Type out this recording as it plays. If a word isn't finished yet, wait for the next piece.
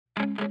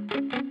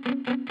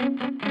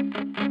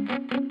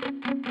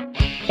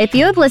If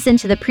you have listened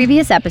to the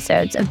previous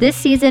episodes of this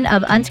season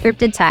of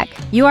Unscripted Tech,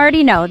 you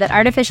already know that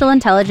artificial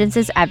intelligence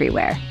is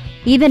everywhere,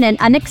 even in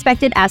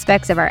unexpected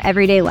aspects of our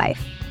everyday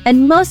life.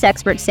 And most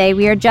experts say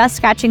we are just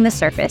scratching the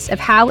surface of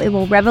how it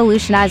will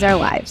revolutionize our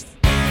lives.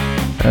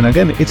 And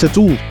again, it's a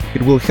tool.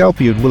 It will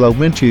help you, it will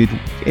augment you,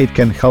 it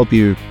can help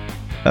you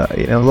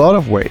in a lot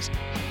of ways.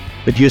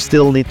 But you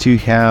still need to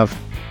have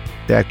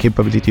that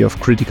capability of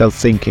critical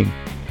thinking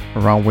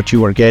around what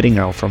you are getting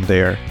out from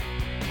there,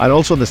 and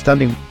also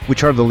understanding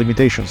which are the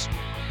limitations.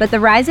 But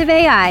the rise of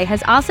AI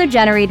has also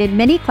generated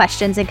many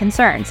questions and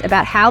concerns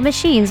about how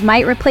machines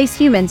might replace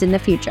humans in the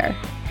future.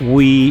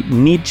 We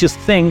need to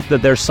think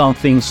that there's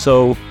something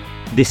so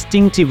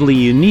distinctively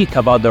unique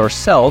about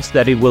ourselves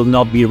that it will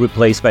not be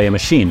replaced by a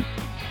machine.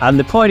 And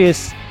the point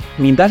is,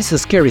 that is a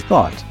scary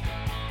thought.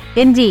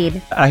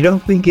 Indeed. I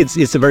don't think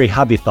it's a very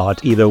happy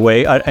thought either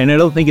way, and I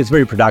don't think it's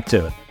very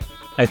productive.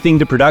 I think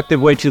the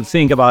productive way to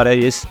think about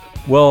it is,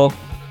 well,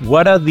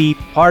 what are the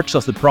parts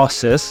of the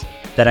process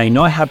that I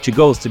know I have to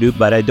go through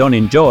but I don't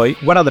enjoy?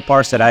 What are the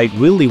parts that I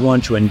really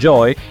want to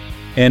enjoy?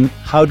 And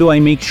how do I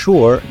make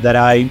sure that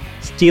I'm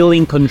still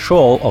in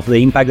control of the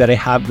impact that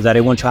I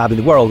want to have in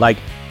the world? Like,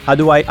 how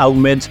do I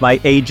augment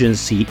my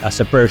agency as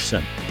a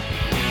person?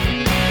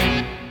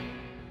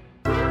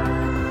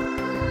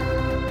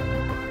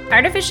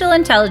 Artificial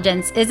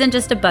intelligence isn't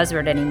just a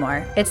buzzword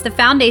anymore. It's the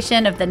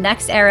foundation of the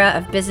next era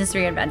of business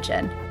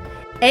reinvention.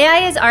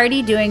 AI is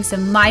already doing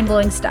some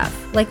mind-blowing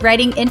stuff, like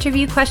writing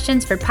interview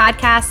questions for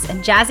podcasts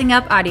and jazzing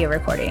up audio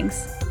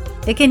recordings.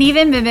 It can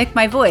even mimic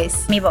my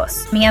voice. Mi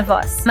voz, minha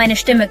voz, meine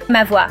Stimme,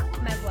 ma voix.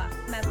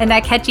 And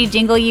that catchy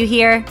jingle you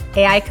hear,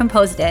 AI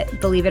composed it,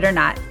 believe it or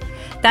not.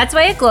 That's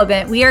why at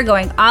Globant, we are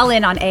going all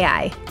in on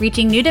AI,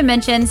 reaching new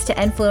dimensions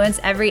to influence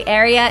every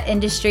area,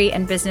 industry,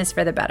 and business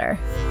for the better.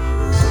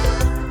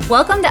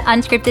 Welcome to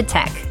Unscripted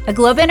Tech, a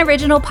Globant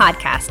original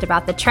podcast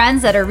about the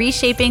trends that are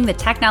reshaping the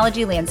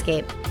technology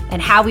landscape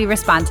and how we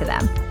respond to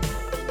them.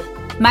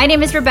 My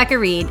name is Rebecca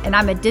Reed, and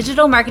I'm a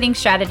digital marketing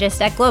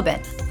strategist at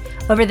Globant.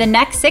 Over the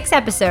next 6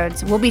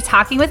 episodes, we'll be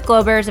talking with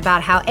Globers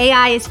about how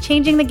AI is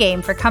changing the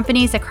game for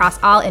companies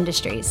across all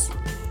industries.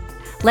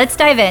 Let's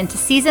dive into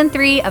Season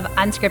 3 of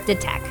Unscripted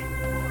Tech.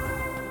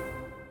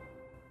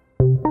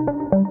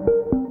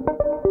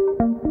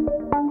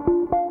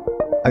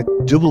 I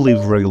do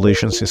believe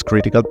regulations is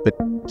critical, but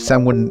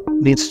someone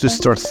needs to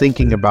start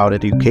thinking about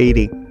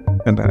educating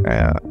and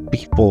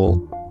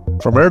people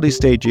from early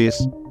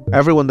stages,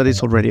 everyone that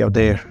is already out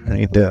there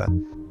in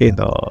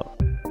the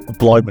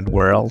employment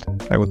world,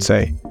 I would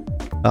say,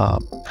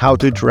 how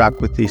to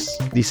interact with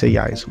these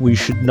AIs. We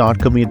should not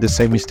commit the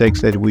same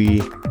mistakes that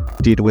we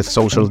did with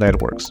social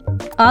networks.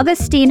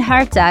 Agustín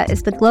Huerta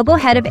is the global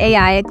head of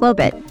AI at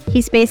Globant.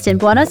 He's based in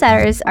Buenos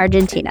Aires,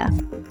 Argentina.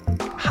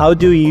 How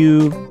do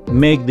you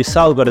make these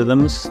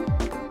algorithms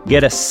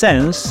get a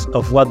sense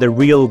of what the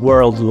real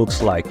world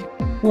looks like?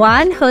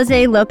 Juan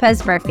Jose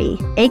López Murphy,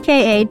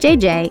 aka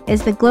JJ,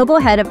 is the global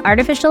head of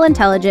artificial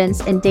intelligence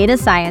and data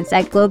science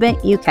at Globant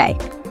UK.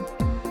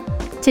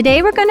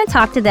 Today we're going to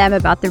talk to them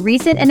about the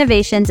recent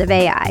innovations of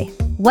AI,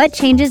 what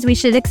changes we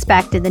should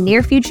expect in the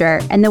near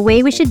future, and the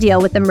way we should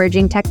deal with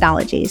emerging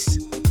technologies.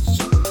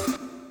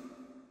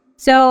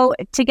 So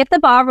to get the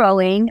ball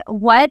rolling,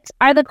 what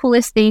are the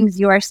coolest things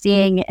you are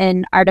seeing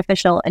in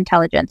artificial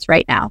intelligence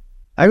right now?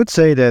 I would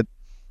say that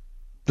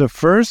the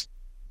first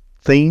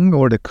thing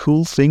or the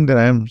cool thing that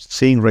I'm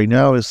seeing right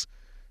now is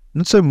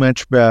not so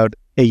much about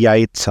AI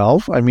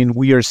itself.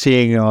 We are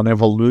seeing an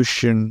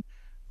evolution,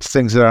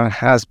 things that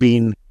has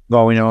been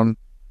going on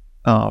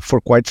for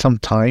quite some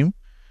time,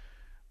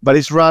 but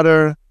it's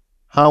rather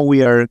how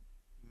we are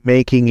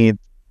making it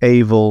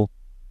able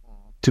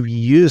to be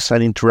used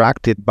and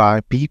interacted by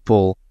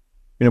people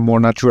in a more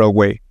natural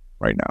way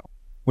right now,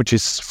 which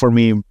is for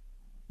me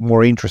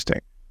more interesting.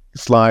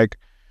 It's like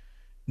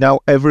now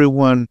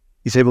everyone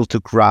is able to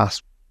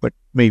grasp what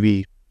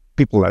maybe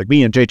people like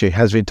me and JJ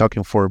has been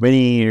talking for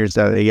many years,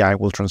 that AI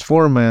will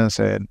transform us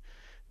and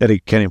that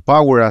it can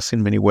empower us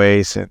in many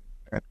ways and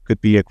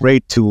could be a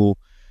great tool.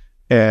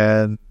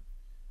 And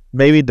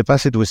maybe in the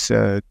past it was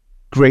a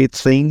great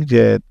thing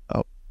that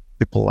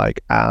people like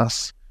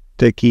us,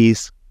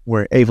 techies,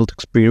 were able to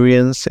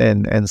experience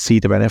and see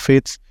the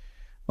benefits,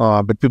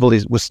 but people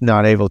was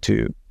not able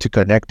to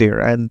connect there.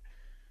 And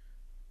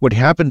what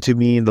happened to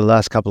me in the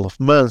last couple of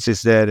months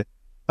is that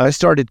I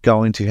started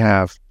going to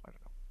have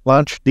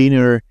lunch,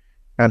 dinner,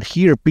 and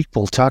hear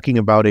people talking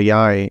about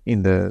AI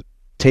in the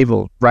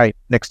table right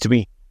next to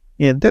me.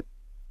 And that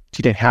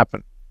didn't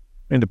happen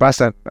in the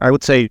past. And I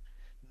would say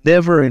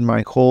never in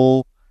my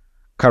whole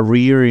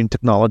career in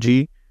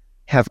technology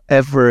have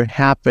ever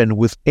happened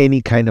with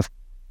any kind of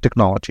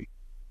technology.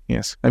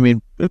 Yes.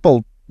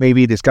 People may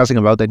be discussing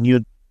about the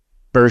new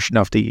version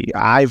of the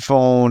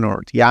iPhone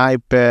or the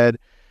iPad,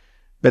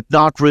 but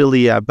not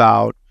really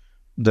about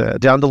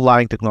the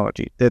underlying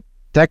technology. The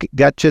tech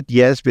gadget,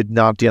 yes, but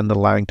not the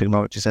underlying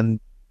technologies. And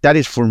that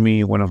is for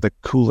me one of the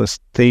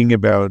coolest thing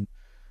about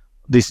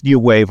this new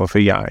wave of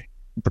AI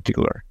in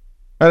particular.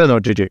 I don't know,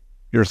 JJ,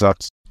 your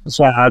thoughts?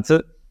 So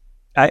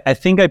I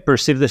think I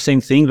perceived the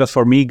same thing, but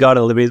for me, it got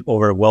a little bit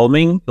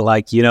overwhelming.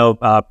 Like,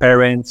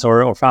 parents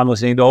or families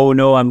saying, "Oh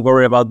no, I'm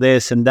worried about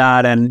this and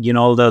that," and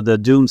the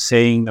doom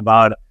saying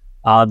about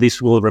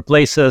this will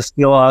replace us,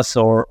 kill us,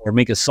 or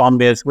make us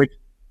zombies. Which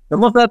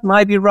some of that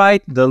might be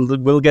right.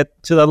 We'll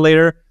get to that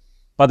later.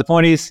 But the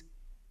point is,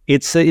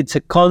 it's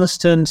a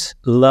constant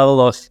level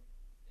of.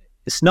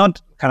 It's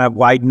not kind of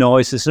white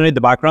noise. It's not in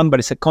the background, but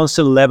it's a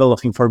constant level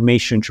of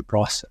information to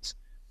process.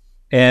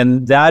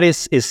 And that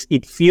is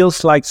it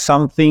feels like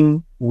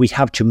something we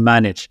have to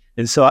manage.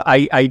 And so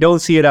I don't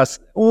see it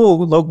as, oh,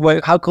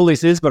 look, how cool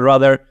is this? But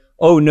rather,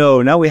 oh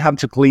no, now we have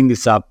to clean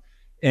this up.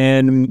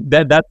 And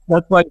that's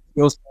why it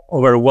feels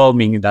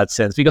overwhelming in that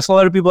sense. Because a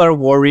lot of people are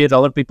worried. A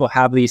lot of people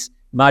have these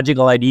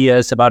magical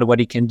ideas about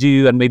what it can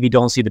do and maybe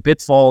don't see the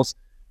pitfalls.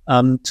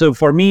 So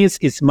for me,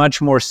 it's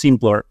much more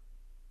simpler,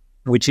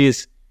 which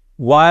is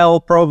while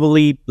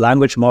probably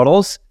language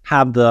models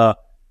have the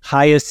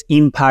highest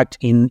impact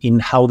in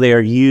how they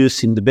are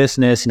used in the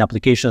business, in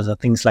applications and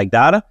things like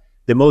that,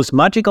 the most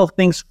magical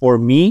things for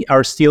me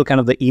are still kind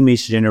of the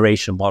image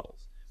generation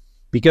models.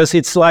 Because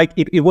it's like,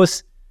 it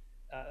was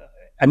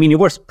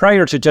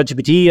prior to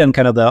ChatGPT and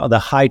kind of the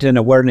heightened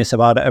awareness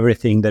about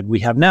everything that we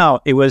have now,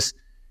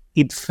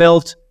 it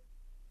felt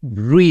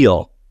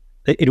real.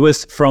 It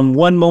was from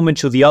one moment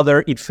to the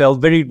other, it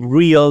felt very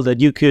real that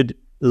you could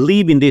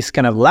live in these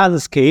kind of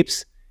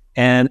landscapes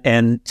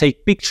and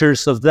take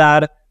pictures of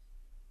that.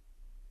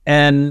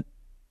 And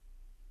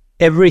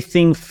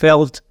everything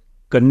felt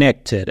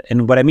connected.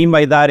 And what I mean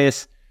by that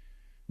is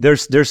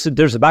there's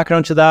a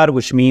background to that,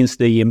 which means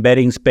the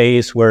embedding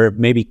space where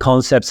maybe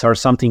concepts are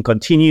something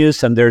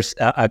continuous and there's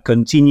a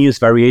continuous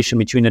variation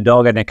between a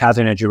dog and a cat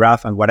and a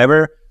giraffe and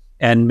whatever,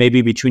 and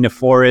maybe between a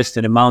forest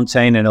and a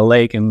mountain and a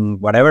lake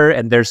and whatever,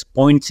 and there's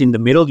points in the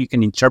middle you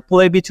can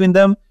interpolate between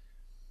them.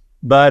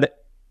 But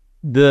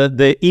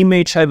the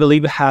image, I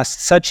believe, has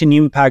such an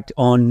impact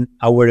on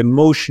our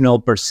emotional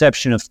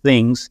perception of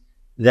things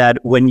that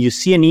when you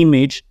see an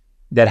image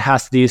that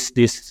has these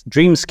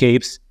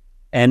dreamscapes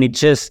and it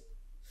just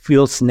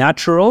feels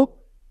natural,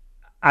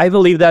 I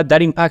believe that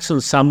impacts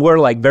on somewhere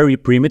like very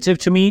primitive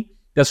to me.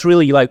 That's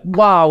really like,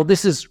 wow,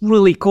 this is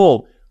really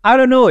cool. I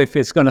don't know if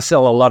it's going to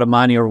sell a lot of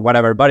money or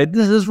whatever, but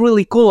this is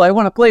really cool. I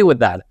want to play with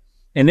that.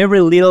 And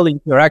every little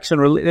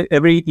interaction,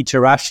 every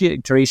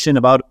iteration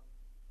about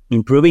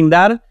improving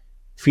that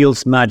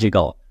feels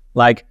magical.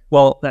 Like,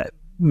 well,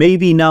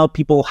 maybe now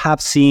people have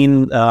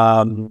seen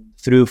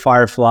through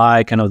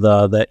Firefly kind of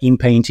the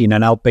in-painting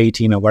and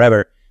out-painting or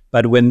whatever.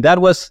 But when that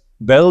was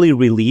barely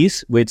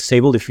released with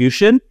Stable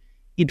Diffusion,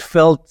 it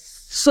felt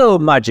so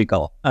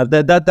magical.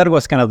 That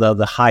was kind of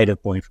the high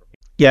point for me.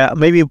 Yeah,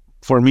 maybe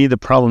for me the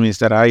problem is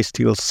that I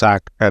still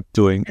suck at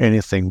doing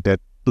anything that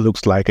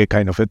looks like a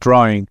kind of a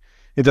drawing.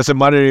 It doesn't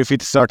matter if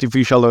it's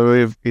artificial or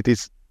if it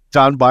is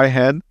done by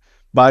hand,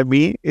 by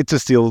me, it's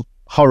still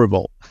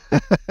horrible.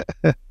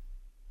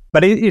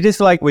 But it is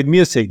like with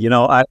music,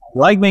 I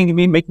like making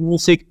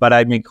music, but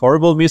I make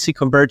horrible music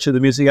compared to the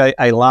music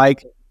I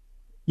like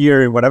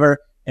here and whatever.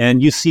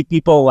 And you see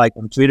people like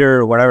on Twitter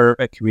or whatever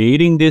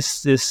creating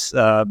this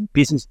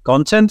piece of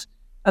content,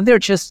 and they're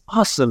just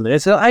awesome.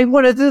 And so I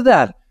want to do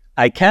that.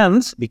 I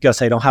can't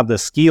because I don't have the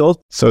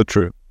skill. So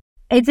true.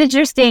 It's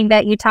interesting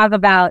that you talk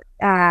about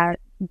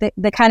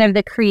the kind of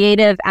the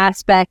creative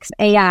aspects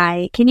of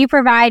AI. Can you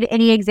provide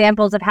any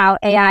examples of how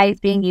AI is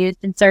being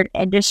used in certain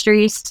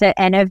industries to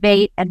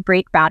innovate and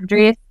break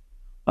boundaries?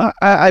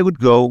 I would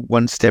go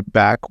one step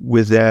back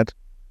with that,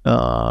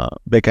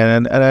 Becca,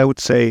 and I would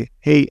say,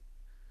 hey,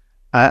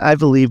 I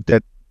believe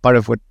that part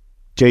of what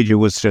JJ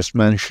was just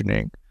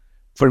mentioning,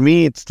 for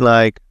me, it's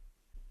like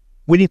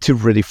we need to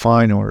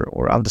redefine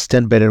or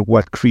understand better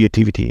what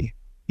creativity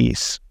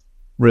is,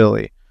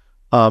 really.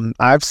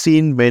 I've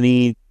seen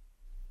many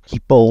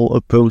people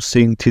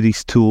opposing to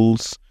these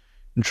tools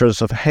in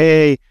terms of,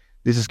 hey,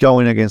 this is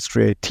going against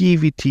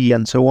creativity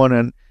and so on.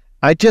 And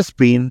I just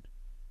been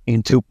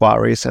into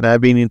Paris and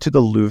I've been into the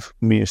Louvre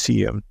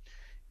Museum,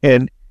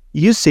 and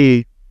you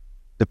see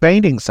the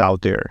paintings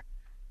out there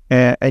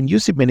and you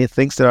see many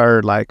things that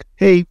are like,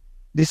 hey,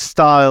 this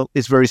style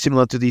is very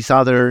similar to this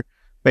other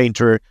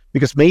painter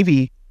because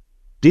maybe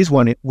this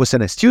one was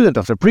a student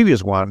of the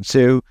previous one.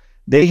 So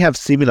they have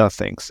similar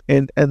things.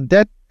 And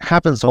that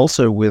happens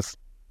also with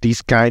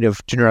these kind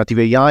of generative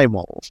AI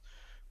models,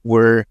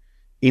 where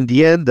in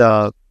the end,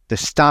 the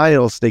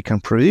styles they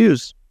can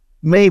produce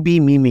may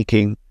be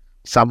mimicking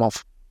some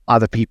of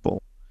other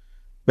people.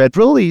 But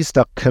really it's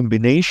the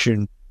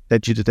combination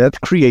that you do,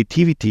 that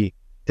creativity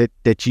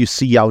that you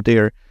see out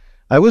there.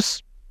 I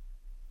was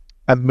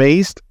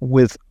amazed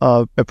with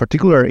a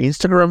particular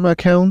Instagram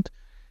account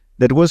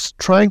that was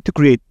trying to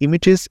create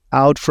images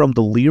out from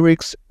the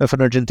lyrics of an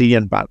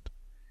Argentinian band.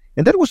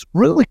 And that was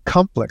really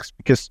complex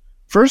because,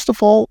 first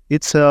of all,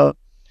 it's a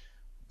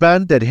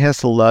band that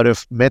has a lot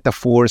of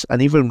metaphors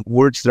and even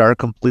words that are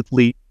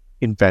completely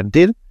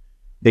invented.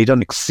 They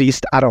don't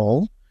exist at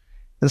all.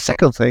 And the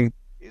second thing,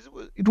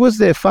 it was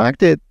the fact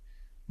that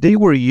they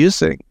were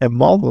using a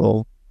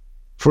model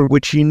for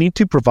which you need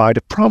to provide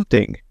a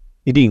prompting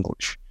in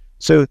English.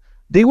 So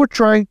they were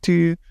trying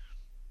to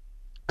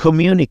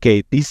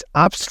communicate these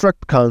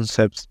abstract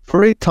concepts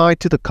very tied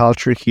to the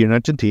culture here in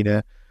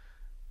Argentina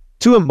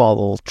to a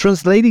model,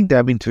 translating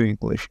them into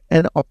English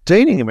and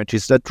obtaining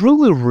images that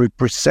really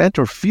represent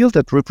or feel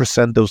that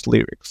represent those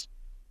lyrics.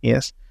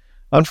 Yes.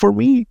 And for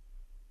me,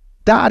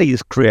 that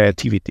is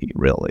creativity,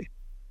 really.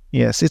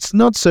 Yes. It's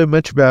not so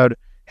much about,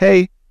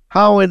 hey,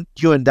 how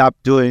you end up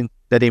doing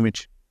that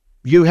image.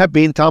 You have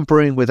been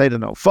tampering with, I don't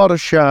know,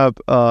 Photoshop,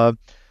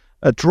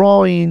 a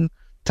drawing,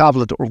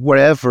 tablet, or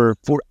wherever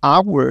for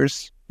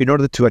hours in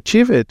order to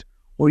achieve it,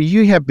 or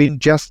you have been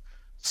just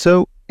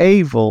so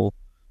able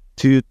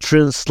to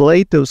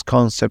translate those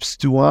concepts,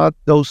 to add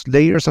those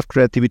layers of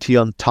creativity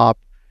on top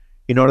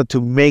in order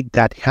to make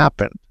that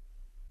happen.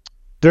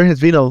 There has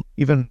been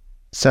even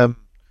some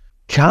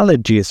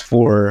challenges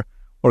for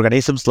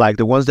organisms like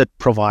the ones that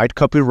provide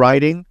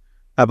copywriting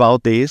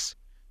about this.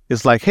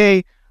 It's like,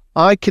 hey,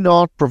 I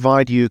cannot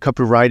provide you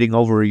copywriting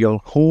over your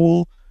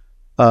whole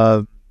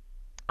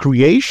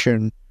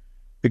creation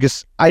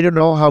because I don't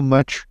know how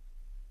much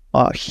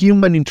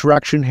human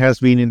interaction has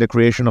been in the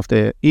creation of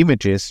the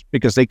images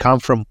because they come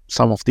from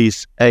some of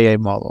these AI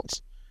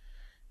models.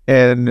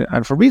 And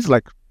for me, it's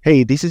like,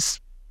 hey, this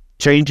is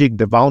changing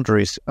the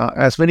boundaries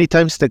as many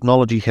times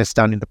technology has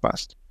done in the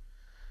past.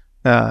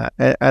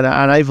 And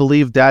I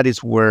believe that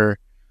is where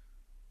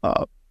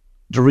the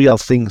real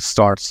thing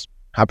starts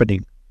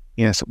happening.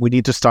 Yes, we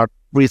need to start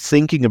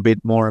rethinking a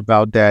bit more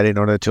about that in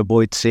order to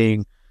avoid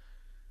seeing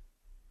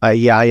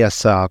AI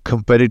as a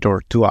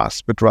competitor to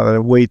us, but rather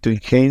a way to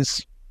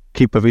enhance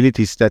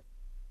capabilities that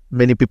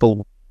many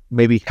people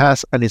maybe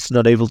has and is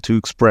not able to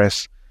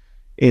express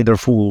in their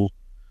full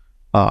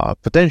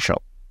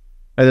potential.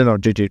 I don't know,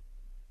 JJ.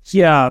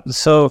 Yeah,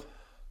 so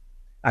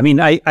I mean,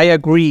 I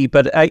agree,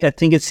 but I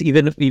think it's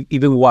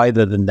even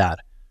wider than that.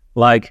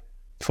 Like,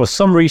 for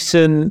some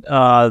reason,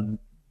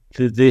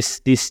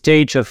 this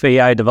stage of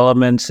AI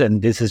developments,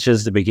 and this is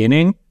just the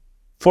beginning,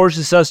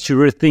 forces us to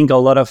rethink a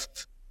lot of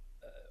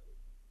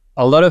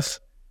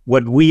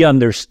what we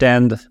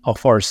understand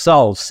of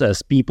ourselves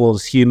as people,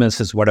 as humans,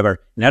 as whatever.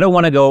 And I don't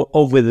want to go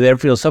over there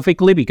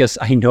philosophically because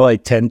I know I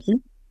tend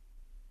to,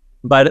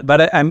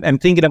 but I'm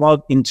thinking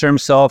about in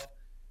terms of,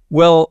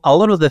 well, a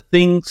lot of the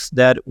things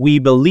that we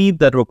believe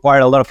that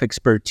require a lot of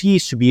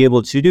expertise to be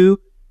able to do,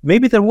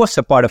 maybe there was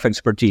a part of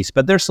expertise,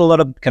 but there's a lot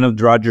of kind of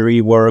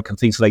drudgery work and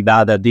things like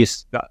that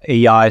these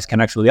AIs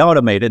can actually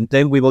automate. And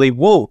then we believe,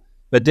 whoa,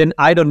 but then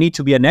I don't need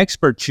to be an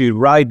expert to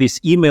write this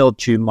email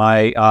to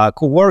my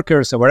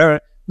coworkers or whatever.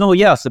 No,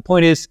 yes, the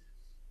point is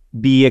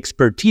the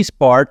expertise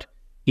part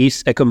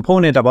is a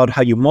component about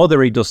how you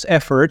moderate those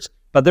efforts,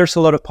 but there's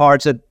a lot of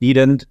parts that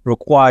didn't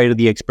require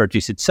the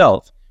expertise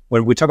itself.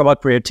 When we talk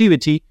about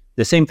creativity,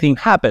 the same thing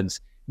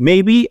happens.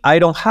 Maybe I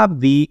don't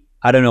have the,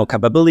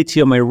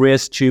 capability on my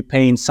wrist to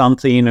paint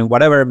something and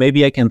whatever.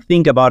 Maybe I can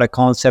think about a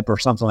concept or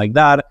something like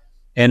that.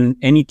 And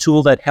any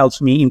tool that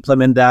helps me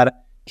implement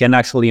that can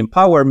actually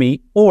empower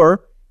me.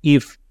 Or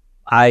if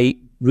I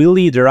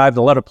really derived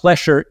a lot of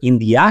pleasure in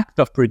the act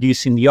of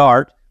producing the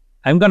art,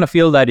 I'm going to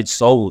feel that it's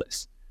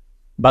soulless.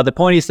 But the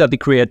point is that the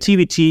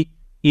creativity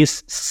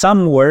is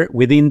somewhere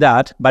within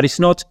that, but it's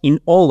not in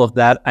all of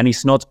that, and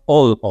it's not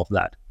all of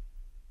that.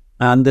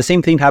 And the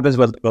same thing happens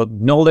with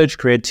knowledge,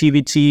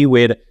 creativity,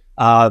 with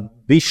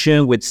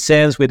vision, with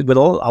sense, with a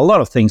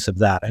lot of things of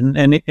that. And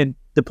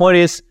the point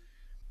is,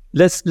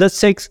 let's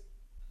take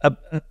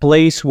a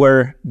place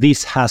where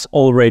this has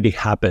already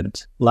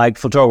happened, like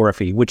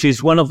photography, which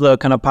is one of the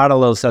kind of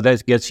parallels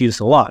that gets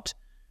used a lot.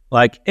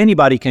 Like,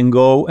 anybody can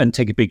go and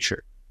take a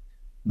picture,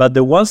 but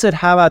the ones that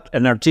have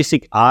an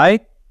artistic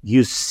eye,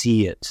 you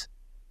see it.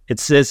 It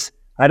says,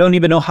 I don't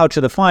even know how to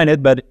define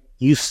it, but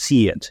you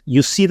see it.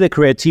 You see the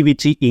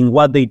creativity in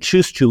what they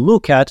choose to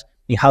look at,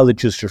 in how they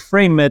choose to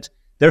frame it.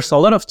 There's a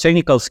lot of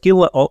technical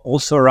skill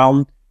also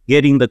around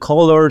getting the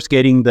colors,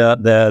 getting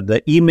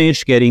the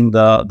image, getting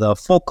the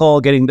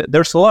focal,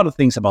 there's a lot of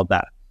things about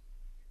that.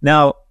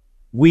 Now,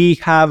 we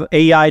have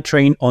AI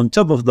trained on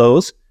top of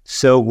those,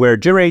 so we're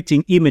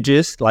generating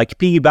images, like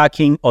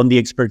piggybacking on the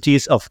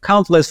expertise of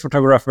countless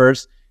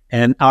photographers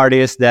and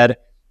artists that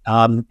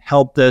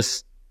helped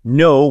us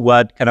know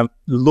what kind of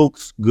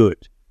looks good.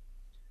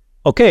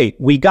 Okay,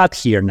 we got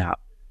here now.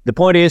 The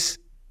point is,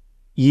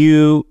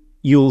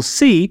 you'll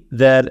see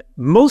that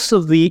most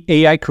of the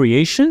AI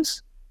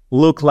creations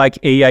look like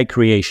AI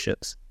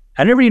creations.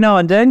 And every now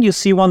and then you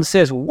see one that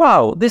says,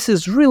 wow, this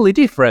is really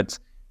different.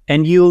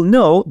 And you'll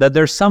know that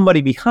there's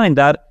somebody behind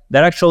that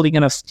actually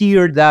going to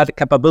steer that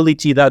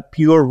capability, that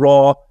pure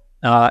raw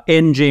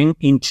engine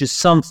into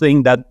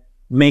something that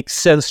makes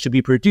sense to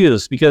be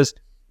produced. Because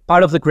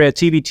part of the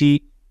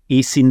creativity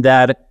is in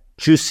that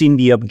choosing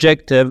the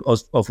objective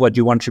of what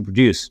you want to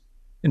produce.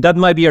 And that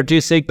might be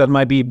artistic, that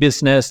might be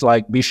business,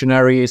 like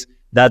visionaries,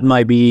 that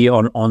might be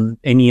on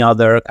any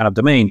other kind of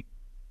domain.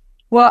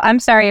 Well, I'm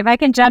sorry, if I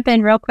can jump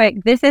in real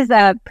quick. This is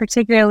a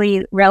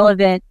particularly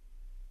relevant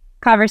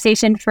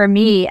conversation for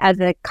me as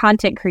a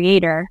content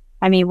creator.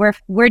 I mean,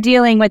 we're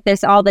dealing with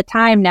this all the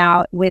time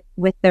now with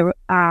the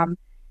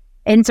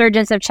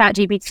insurgence of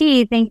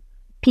ChatGPT. I think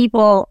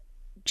people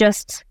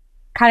just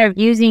kind of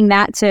using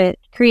that to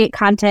create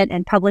content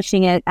and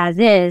publishing it as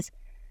is,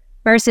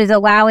 versus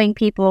allowing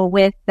people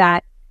with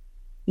that,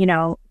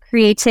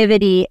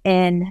 creativity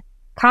in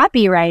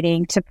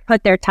copywriting to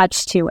put their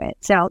touch to it.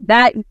 So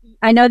that,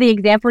 I know the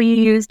example you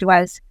used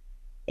was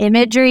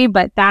imagery,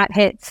 but that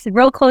hits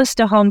real close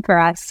to home for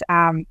us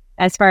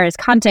as far as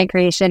content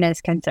creation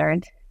is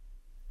concerned.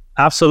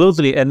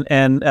 Absolutely.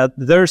 And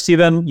there's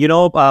even,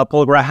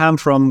 Paul Graham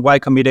from Y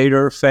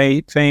Combinator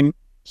fame,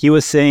 he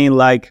was saying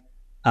like,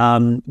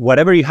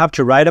 whatever you have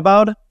to write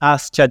about,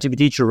 ask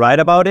ChatGPT to write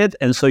about it.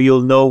 And so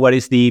you'll know what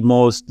is the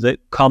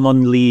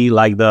commonly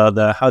like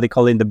the how they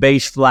call it, the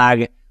beige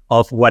flag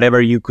of whatever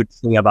you could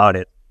say about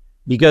it,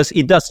 because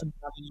it doesn't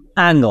have an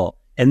angle.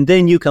 And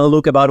then you can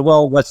look about,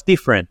 well, what's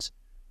different?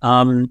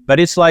 But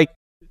it's like,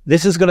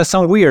 this is going to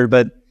sound weird,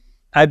 but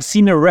I've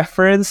seen a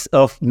reference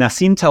of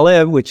Nassim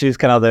Taleb, which is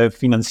kind of the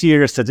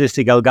financier,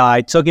 statistical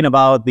guy, talking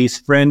about this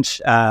French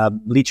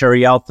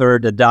literary author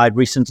that died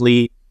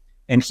recently.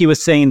 And he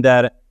was saying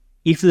that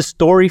if the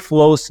story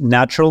flows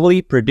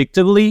naturally,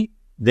 predictably,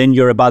 then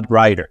you're a bad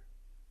writer.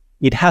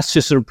 It has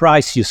to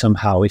surprise you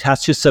somehow. It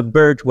has to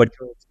subvert what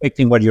you're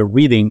expecting, what you're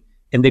reading.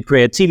 And the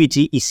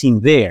creativity is in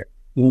there,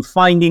 in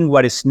finding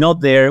what is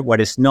not there, what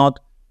is not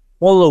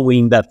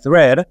following that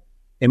thread,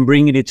 and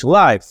bringing it to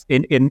life.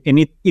 And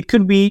it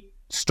could be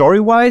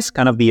story-wise,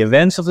 kind of the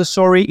events of the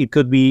story. It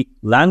could be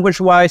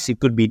language-wise. It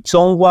could be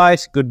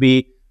tone-wise. It could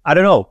be, I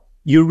don't know.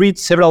 You read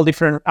several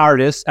different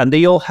artists and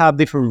they all have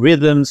different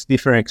rhythms,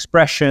 different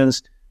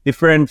expressions,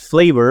 different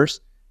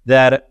flavors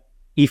that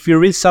if you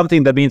read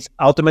something that means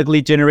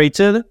automatically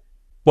generated,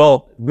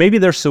 well, maybe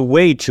there's a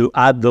way to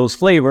add those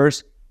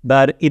flavors,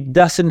 but it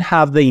doesn't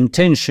have the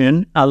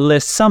intention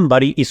unless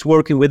somebody is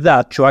working with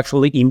that to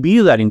actually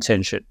imbue that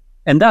intention.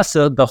 And that's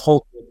the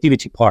whole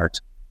creativity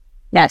part.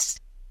 Yes,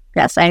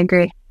 I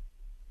agree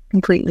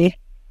completely.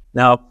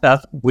 Now,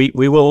 we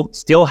will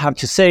still have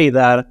to say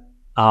that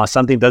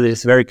something that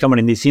is very common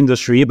in this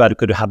industry, but it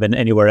could happen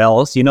anywhere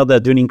else. You know, the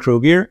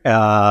Dunning-Kruger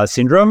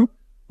syndrome.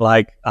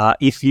 Like,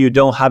 if you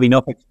don't have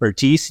enough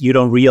expertise, you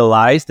don't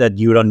realize that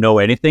you don't know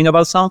anything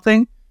about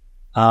something.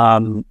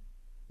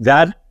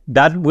 That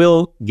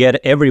will get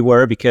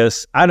everywhere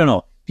because, I don't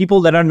know,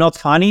 people that are not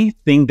funny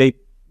think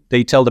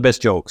they tell the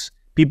best jokes.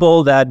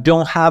 People that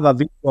don't have a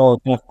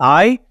visual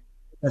eye,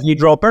 that you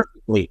draw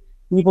perfectly.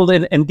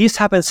 And this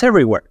happens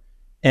everywhere.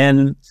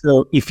 And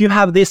so if you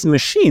have this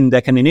machine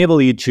that can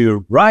enable you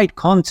to write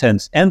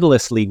content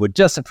endlessly with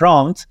just a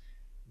prompt,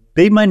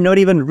 they might not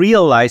even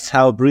realize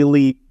how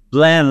really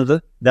bland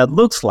that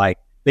looks like.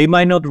 They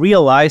might not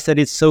realize that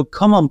it's so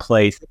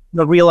commonplace. They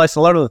don't realize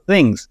a lot of the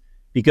things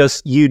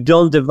because you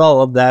don't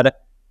develop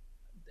that,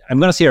 I'm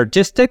going to say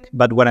artistic,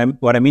 but what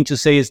I mean to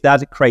say is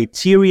that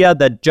criteria,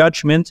 that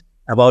judgment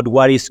about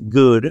what is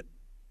good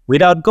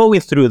without going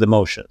through the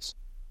motions.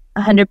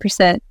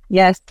 100%.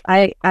 Yes,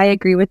 I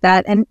agree with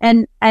that.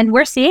 And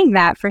we're seeing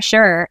that for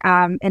sure.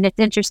 And it's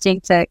interesting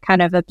to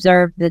kind of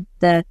observe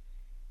the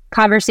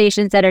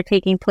conversations that are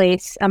taking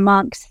place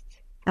amongst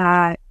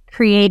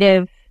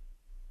creative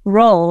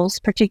roles,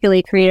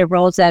 particularly creative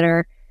roles that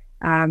are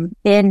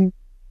in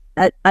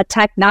a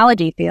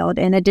technology field,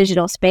 in a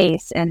digital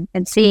space, and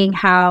seeing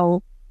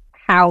how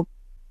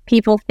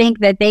people think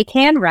that they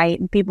can write,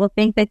 and people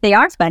think that they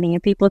are funny,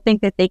 and people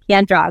think that they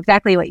can draw.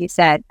 Exactly what you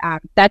said.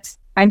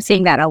 I'm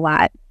seeing that a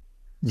lot.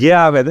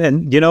 Yeah, but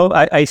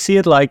I see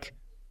it like,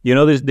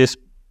 this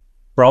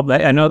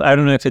problem. I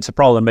don't know if it's a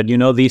problem, but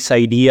this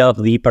idea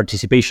of the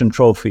participation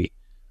trophy.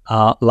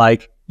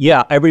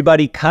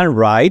 Everybody can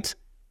write,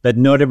 but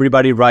not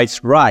everybody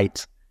writes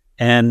right.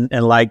 And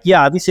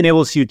this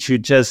enables you to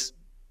just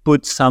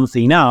put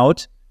something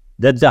out.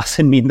 That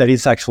doesn't mean that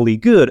it's actually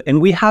good.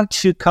 And we have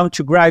to come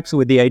to grips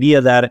with the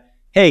idea that,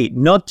 hey,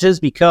 not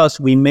just because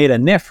we made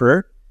an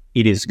effort,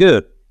 it is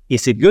good.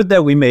 Is it good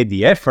that we made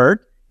the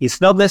effort? It's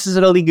not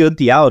necessarily good,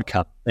 the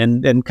outcome,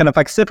 and kind of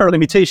accept our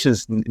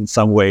limitations in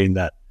some way in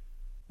that.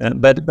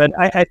 But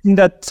I think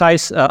that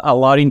ties a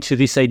lot into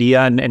this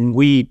idea, and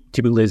we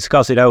typically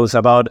discuss it always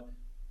about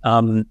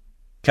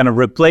kind of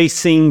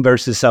replacing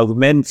versus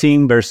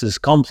augmenting versus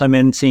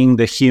complementing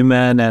the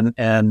human,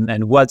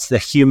 and what's the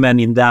human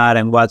in that,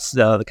 and what's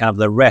the kind of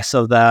the rest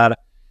of that,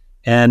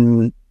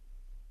 and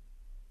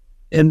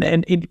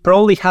it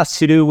probably has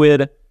to do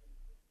with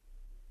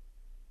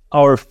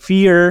our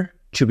fear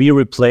to be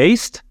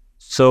replaced.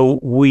 So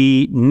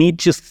we need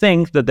to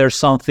think that there's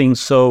something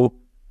so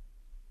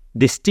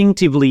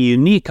distinctively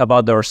unique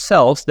about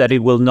ourselves that it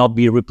will not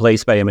be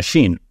replaced by a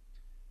machine.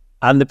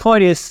 And the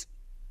point is,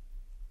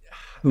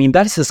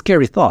 that is a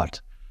scary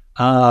thought.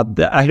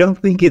 I don't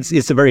think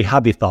it's a very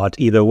happy thought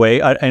either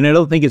way, and I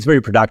don't think it's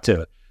very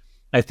productive.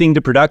 I think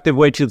the productive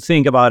way to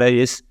think about it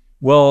is,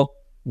 well,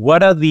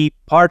 what are the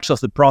parts of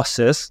the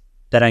process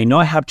that I know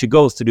I have to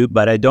go through,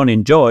 but I don't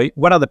enjoy?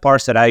 What are the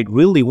parts that I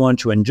really want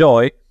to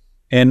enjoy?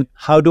 And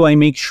how do I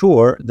make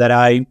sure that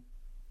I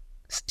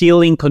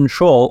still in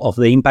control of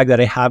the impact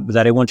that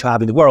I want to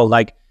have in the world.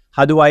 Like,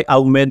 how do I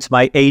augment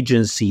my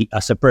agency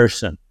as a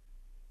person?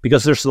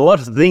 Because there's a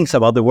lot of things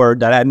about the world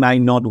that I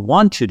might not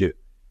want to do,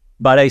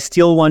 but I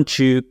still want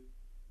to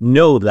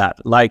know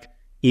that. Like,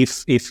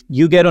 if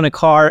you get on a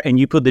car and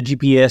you put the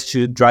GPS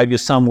to drive you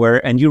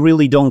somewhere and you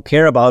really don't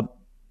care about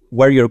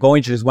where you're going,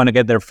 you just want to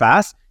get there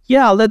fast,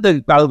 yeah, I'll let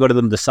the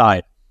algorithm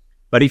decide.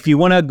 But if you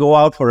want to go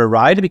out for a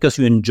ride because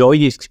you enjoy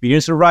the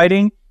experience of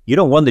riding, you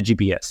don't want the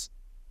GPS.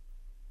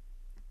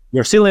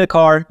 You're still in a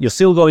car, you're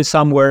still going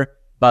somewhere,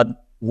 but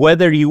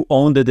whether you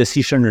own the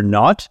decision or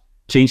not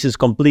changes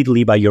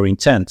completely by your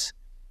intent.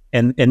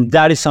 And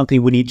that is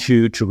something we need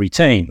to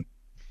retain.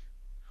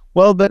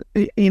 Well, but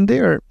in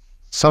there,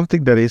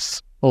 something that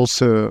is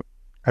also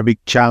a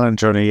big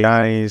challenge on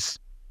AI is,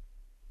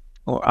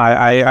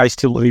 I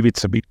still believe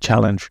it's a big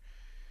challenge,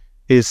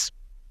 is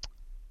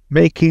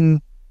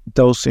making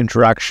those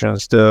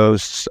interactions,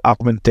 those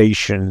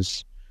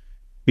augmentations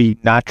be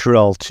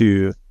natural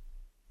to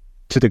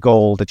the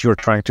goal that you're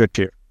trying to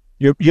achieve.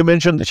 You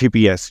mentioned the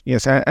GPS,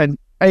 yes, and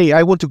hey,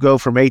 I want to go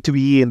from A to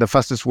B in the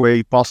fastest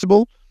way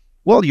possible.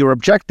 Well, your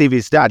objective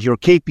is that, your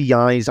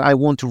KPI is, I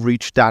want to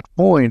reach that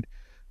point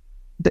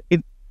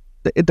in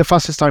the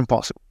fastest time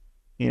possible.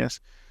 Yes.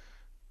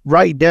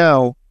 Right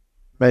now,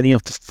 many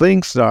of the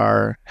things that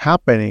are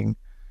happening,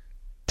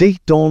 they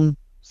don't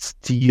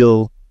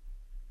still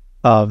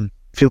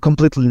feel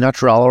completely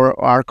natural or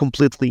are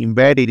completely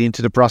embedded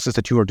into the process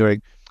that you are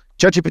doing.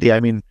 ChatGPT, I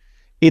mean,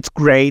 it's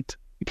great.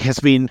 It has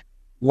been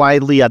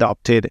widely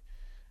adopted.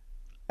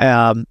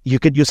 You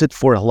can use it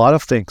for a lot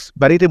of things,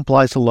 but it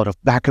implies a lot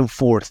of back and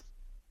forth.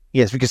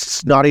 Yes, because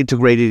it's not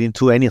integrated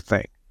into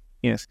anything.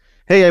 Yes.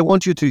 Hey, I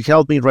want you to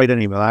help me write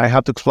an email. I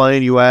have to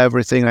explain you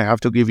everything. I have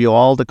to give you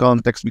all the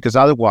context, because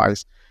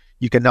otherwise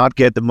you cannot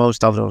get the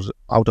most out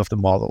of the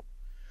model.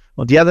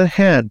 On the other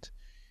hand,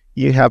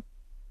 you have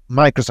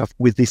Microsoft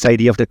with this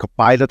idea of the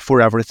Copilot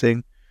for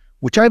everything,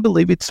 which I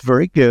believe it's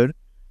very good,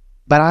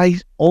 but I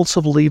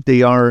also believe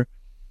they are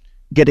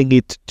getting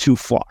it too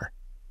far.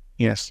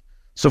 Yes.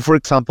 So for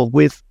example,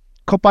 with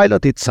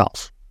Copilot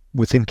itself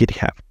within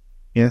GitHub,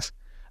 yes,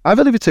 I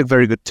believe it's a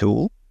very good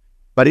tool,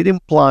 but it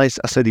implies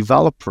as a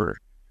developer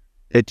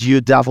that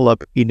you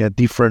develop in a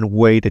different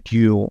way that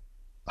you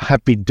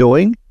have been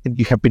doing and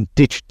you have been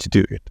taught to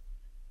do it.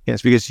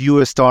 Yes, because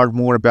you start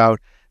more about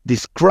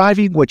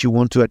describing what you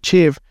want to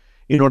achieve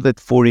in order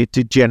for it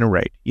to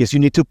generate. Yes, you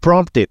need to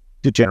prompt it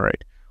to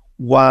generate.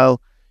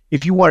 While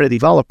if you are a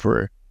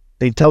developer,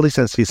 the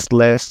intelligence is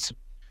less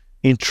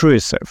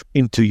intrusive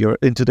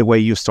into the way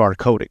you start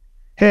coding.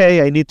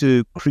 Hey, I need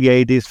to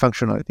create this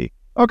functionality.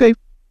 Okay,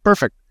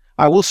 perfect.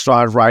 I will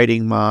start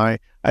writing my,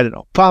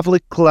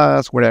 public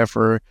class,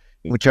 whatever,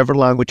 in whichever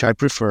language I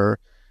prefer,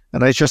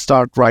 and I just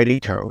start writing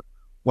code.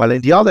 While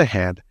on the other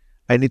hand,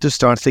 I need to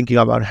start thinking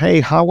about,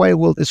 hey, how I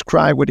will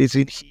describe what is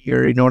in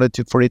here in order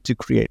for it to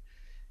create.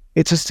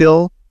 It's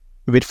still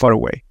a bit far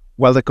away.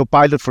 While the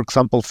Copilot, for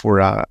example,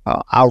 for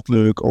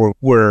Outlook or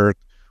Word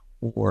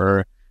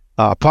or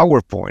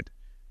PowerPoint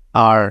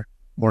are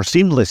more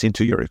seamless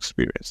into your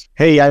experience.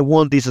 Hey, I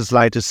want this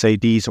slide to say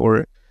this,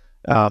 or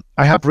I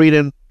have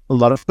written a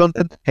lot of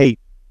content. Hey,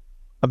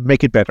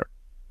 make it better.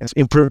 Yes,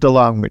 improve the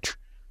language.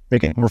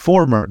 Make it more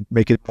formal,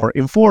 make it more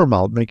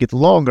informal, make it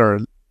longer.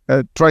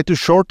 Try to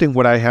shorten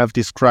what I have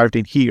described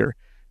in here.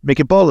 Make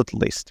a bullet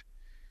list.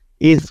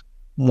 It's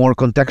more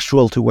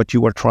contextual to what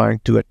you are trying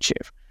to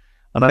achieve.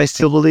 And I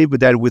still believe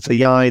that with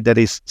AI, that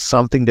is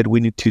something that we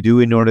need to do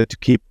in order to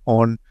keep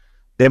on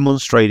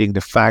demonstrating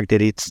the fact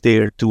that it's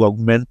there to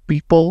augment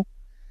people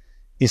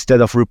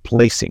instead of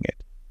replacing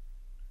it.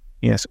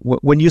 Yes,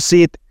 when you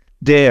see it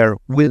there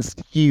with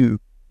you,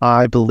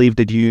 I believe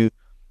that you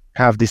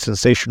have this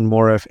sensation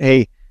more of,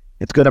 hey,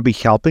 it's going to be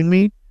helping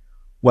me.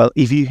 Well,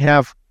 if you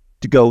have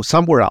to go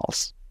somewhere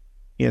else,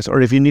 yes,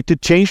 or if you need to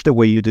change the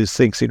way you do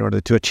things in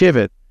order to achieve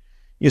it,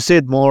 you see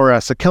it more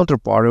as a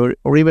counterpart,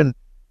 or even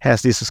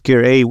has this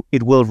scare, hey,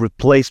 it will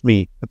replace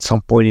me at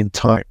some point in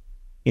time.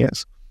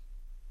 Yes.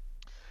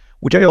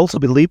 Which I also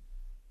believe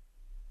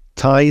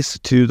ties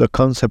to the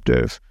concept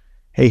of,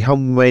 hey, how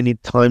many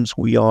times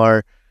we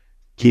are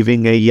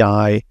giving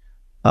AI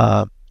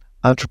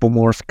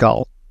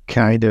anthropomorphical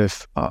kind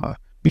of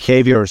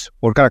behaviors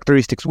or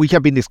characteristics. We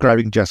have been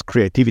describing just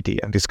creativity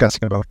and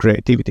discussing about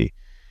creativity.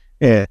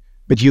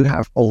 But you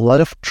have a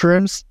lot of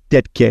terms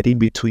that get in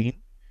between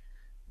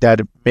that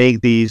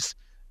make these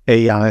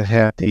AI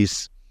have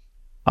these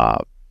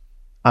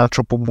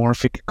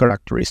anthropomorphic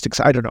characteristics.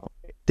 I don't know.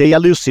 They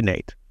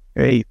hallucinate.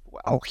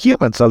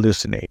 Humans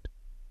hallucinate.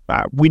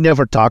 We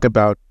never talk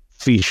about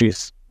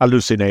fishes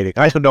hallucinating.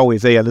 I don't know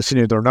if they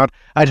hallucinate or not.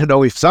 I don't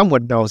know if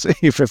someone knows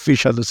if a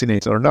fish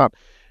hallucinates or not.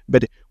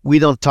 But we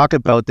don't talk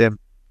about them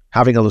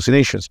having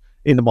hallucinations.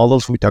 In the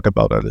models, we talk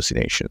about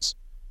hallucinations.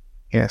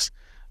 Yes.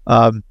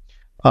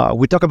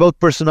 We talk about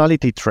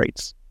personality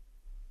traits.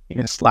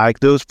 Yes,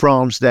 like those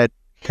prompts that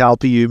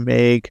help you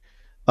make,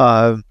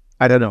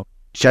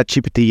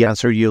 ChatGPT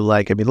answer you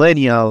like a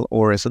millennial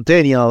or a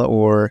centennial,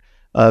 or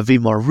be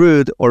more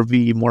rude or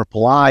be more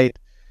polite.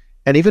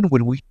 And even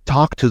when we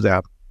talk to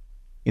them,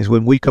 is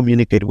when we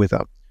communicate with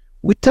them,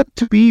 we tend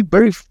to be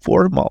very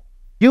formal.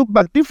 You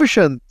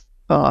magnificent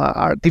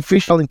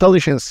artificial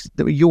intelligence,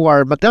 you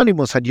are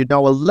magnanimous and you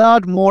know a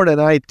lot more than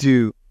I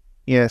do.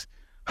 Yes.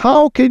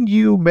 How can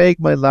you make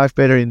my life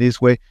better in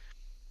this way?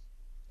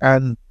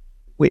 And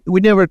we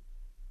never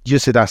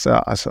use it as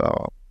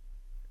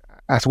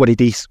what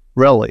it is,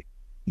 really.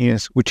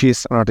 Yes, which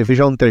is an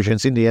artificial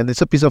intelligence. In the end,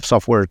 it's a piece of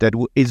software that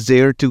is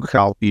there to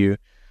help you.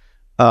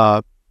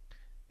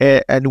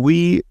 And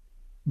we,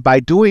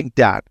 by doing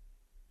that,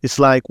 it's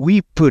like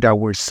we put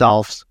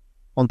ourselves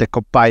on the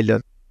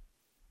copilot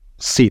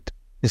seat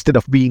instead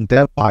of being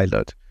the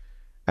pilot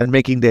and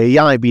making the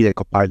AI be the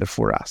copilot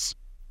for us.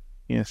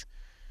 Yes.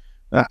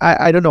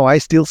 I don't know. I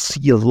still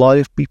see a lot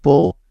of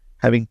people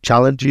having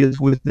challenges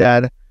with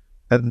that.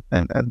 And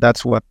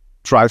that's what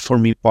drives for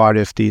me part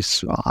of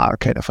this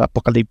kind of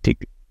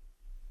apocalyptic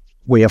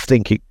way of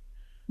thinking.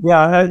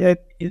 Yeah,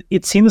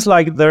 it seems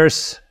like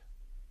there's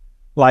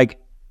like,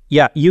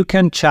 yeah, you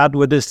can chat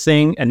with this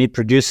thing and it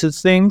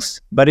produces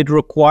things, but it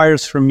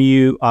requires from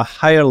you a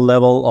higher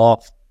level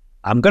of,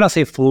 I'm going to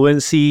say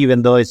fluency,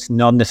 even though it's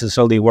not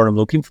necessarily what I'm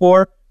looking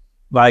for,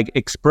 like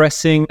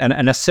expressing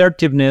an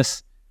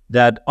assertiveness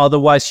that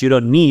otherwise you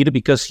don't need,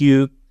 because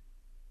you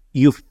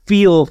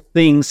feel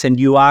things and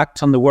you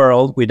act on the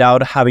world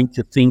without having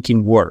to think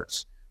in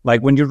words.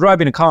 Like when you're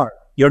driving a car,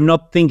 you're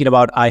not thinking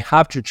about, I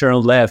have to turn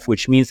left,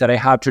 which means that I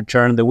have to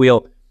turn the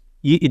wheel.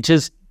 It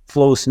just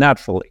flows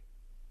naturally.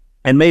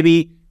 And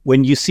maybe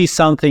when you see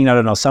something, I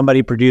don't know,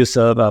 somebody produce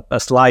a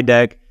slide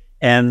deck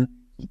and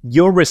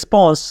your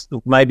response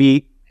might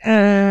be,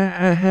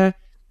 and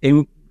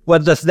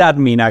what does that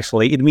mean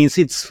actually? It means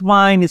it's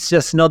fine, it's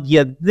just not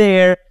yet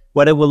there.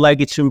 What I would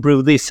like is to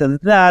improve this and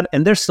that.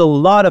 And there's a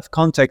lot of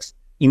context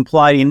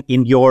implied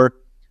in your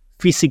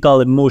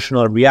physical,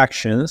 emotional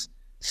reactions.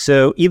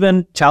 So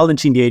even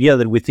challenging the idea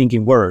that we think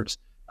in words,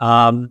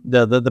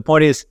 the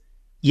point is,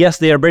 yes,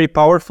 they are very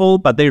powerful,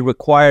 but they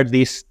require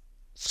this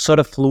sort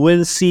of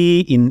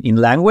fluency in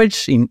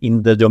language,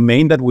 in the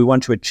domain that we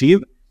want to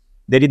achieve,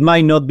 that it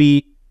might not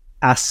be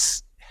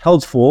as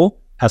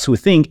helpful as we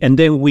think. And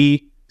then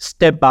we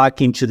step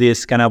back into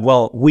this kind of,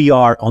 well, we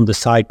are on the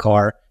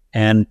sidecar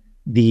and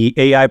the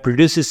AI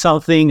produces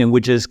something and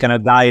we just kind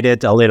of guide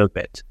it a little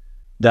bit.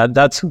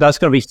 That's going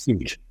to be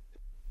huge.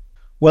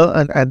 Well,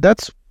 and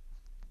that's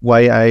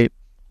why I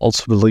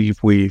also believe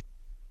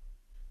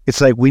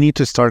it's like we need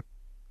to start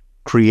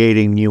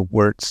creating new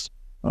words.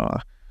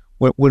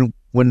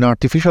 When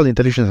artificial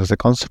intelligence as a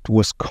concept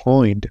was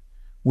coined,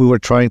 we were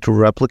trying to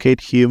replicate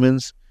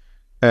humans,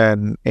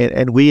 and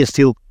we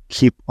still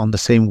keep on the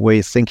same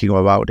way thinking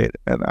about it.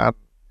 And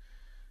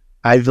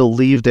I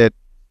believe that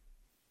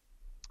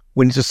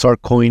we need to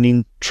start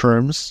coining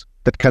terms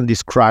that can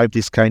describe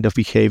these kind of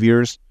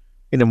behaviors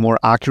in a more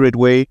accurate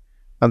way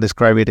and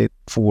describe it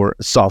for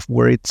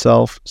software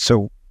itself,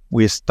 so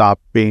we stop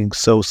being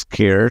so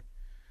scared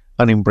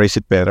and embrace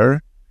it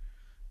better,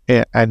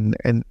 and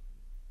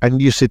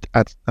use it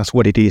as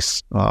what it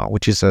is,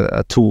 which is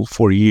a tool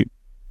for you.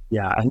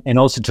 Yeah, and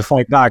also to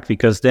fight back,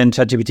 because then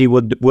ChatGPT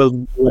will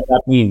know what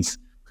that means.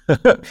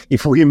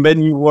 If we invent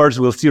new words,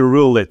 we'll still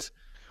rule it.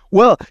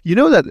 Well, you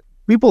know that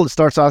people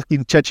start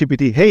asking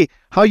ChatGPT, hey,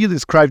 how you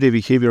describe the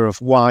behavior of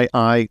why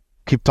I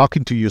keep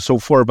talking to you so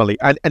formally?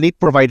 And it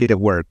provided a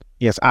word.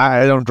 Yes,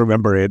 I don't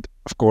remember it,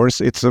 of course.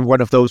 It's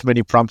one of those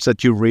many prompts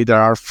that you read that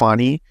are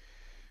funny.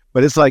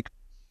 But it's like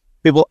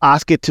people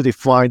ask it to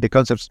define the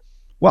concepts.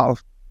 Well,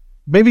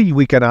 maybe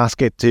we can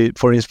ask it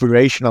for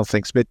inspirational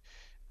things, but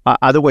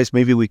otherwise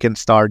maybe we can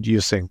start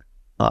using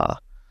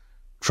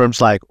terms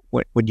like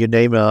when you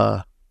name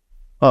now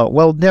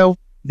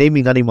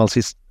naming animals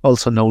is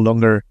also no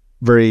longer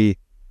very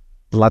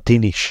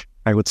Latinish,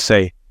 I would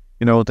say.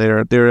 You know,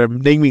 they're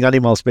naming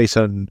animals based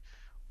on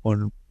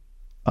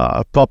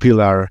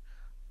popular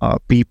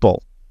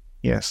people.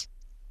 Yes,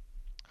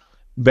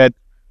 but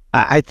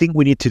I think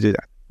we need to do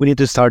that. We need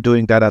to start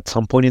doing that at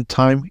some point in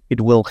time.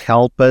 It will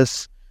help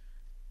us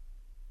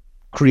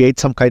create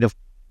some kind of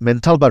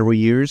mental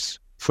barriers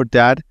for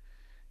that,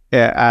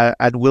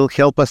 and will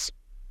help us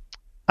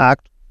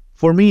act.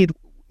 For me,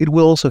 it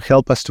will also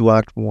help us to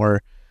act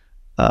more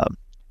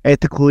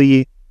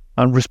ethically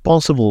and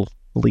responsibly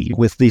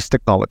with these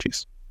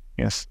technologies.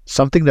 Yes,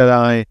 something that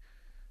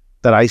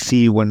I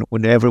see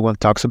when everyone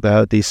talks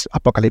about this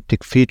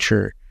apocalyptic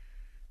future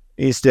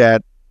is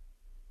that,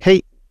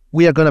 hey,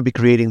 we are going to be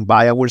creating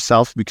by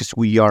ourselves because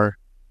we are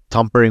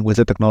tampering with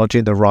the technology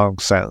in the wrong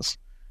sense.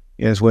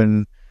 Yes,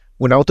 when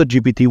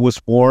AutoGPT was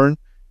born,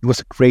 it was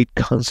a great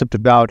concept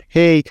about,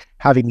 hey,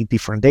 having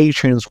different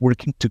agents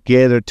working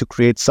together to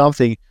create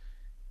something.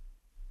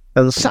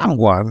 And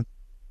someone,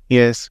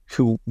 yes,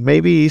 who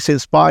maybe is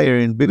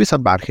inspired in Beavis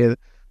and Butthead,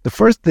 the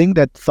first thing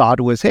that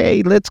thought was,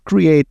 hey, let's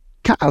create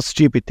Chaos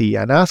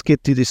GPT and ask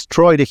it to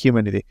destroy the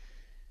humanity.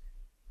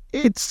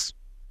 It's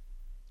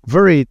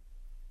very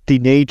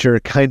teenager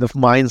kind of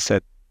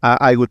mindset,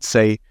 I would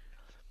say,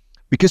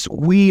 because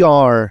we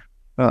are,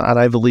 and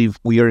I believe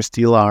we are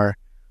still are,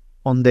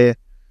 on the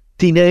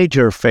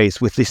teenager phase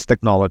with this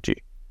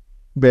technology.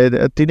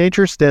 But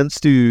teenagers tend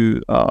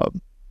to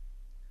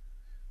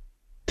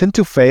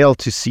fail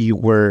to see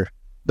where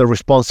the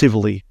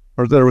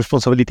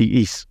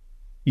responsibility is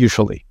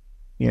usually.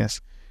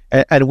 Yes.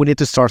 And we need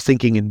to start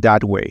thinking in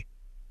that way.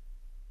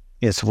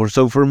 Yes.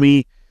 So for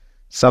me,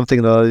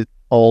 something that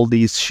all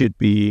these should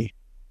be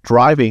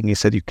driving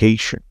is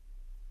education.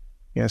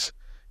 Yes.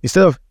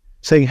 Instead of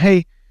saying,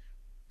 hey,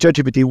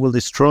 ChatGPT will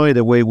destroy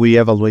the way we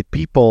evaluate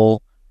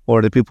people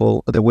or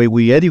the way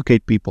we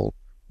educate people,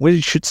 we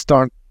should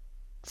start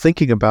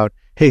thinking about,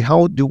 hey,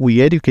 how do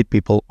we educate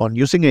people on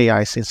using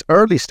AI since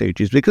early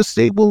stages? Because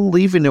they will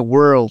live in a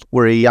world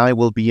where AI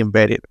will be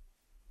embedded.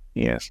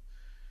 Yes.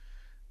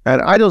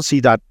 And I don't see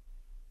that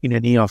in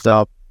any of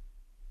the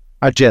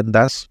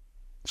agendas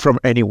from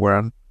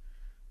anyone.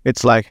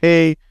 It's like,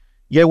 hey,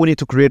 yeah, we need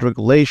to create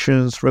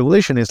regulations.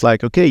 Regulation is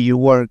like, okay, you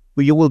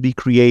will be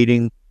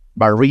creating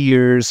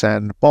barriers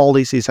and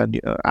policies, and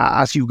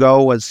as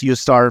you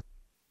start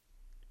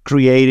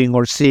creating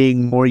or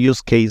seeing more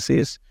use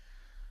cases.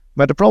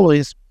 But the problem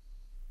is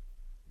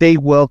they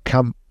will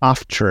come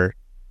after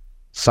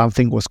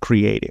something was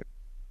created.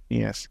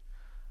 Yes.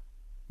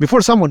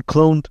 Before someone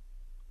cloned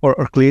or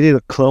created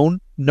a clone,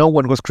 no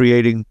one was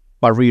creating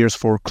barriers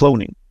for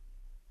cloning.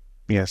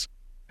 Yes.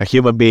 A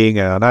human being,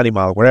 an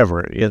animal,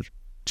 whatever,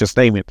 just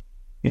name it.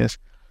 Yes.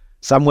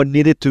 Someone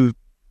needed to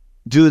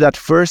do that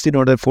first in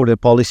order for the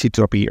policy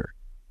to appear.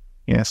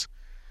 Yes.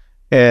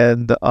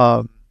 And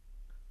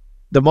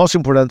the most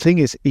important thing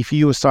is if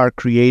you start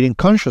creating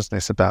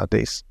consciousness about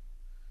this,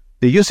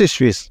 the usage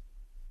is,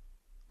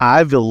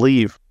 I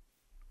believe,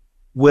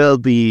 will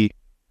be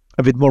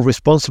a bit more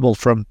responsible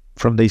from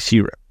this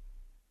era.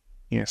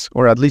 Yes.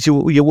 Or at least you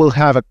will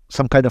have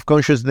some kind of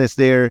consciousness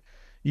there.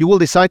 You will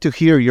decide to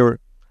hear your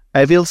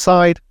evil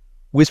side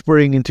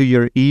whispering into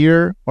your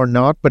ear or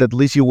not, but at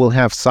least you will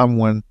have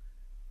someone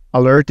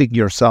alerting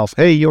yourself,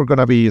 hey, you're going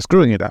to be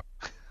screwing it up.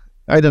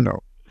 I don't know.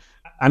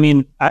 I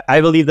mean,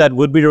 I believe that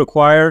would be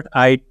required.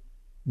 I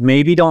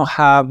maybe don't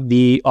have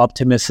the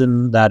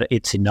optimism that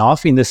it's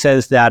enough, in the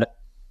sense that,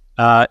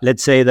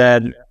 let's say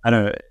that, I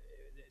don't know,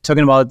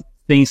 talking about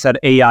things that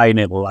AI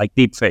enable, like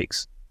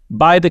deepfakes.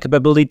 By the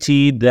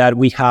capability that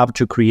we have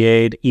to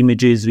create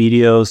images,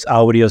 videos,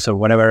 audios, or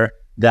whatever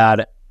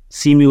that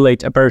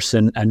simulate a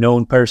person, a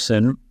known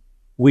person,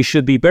 we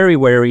should be very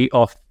wary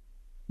of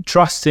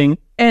trusting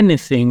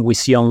anything we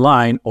see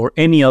online or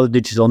any other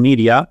digital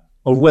media,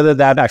 or whether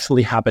that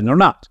actually happened or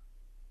not.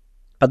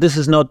 But this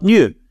is not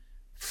new.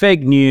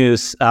 Fake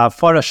news,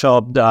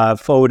 photoshopped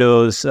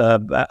photos,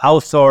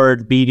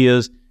 authored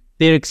videos,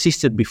 they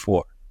existed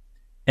before.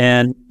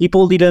 And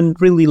people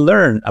didn't really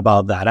learn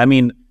about that. I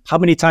mean, how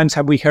many times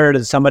have we heard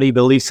that somebody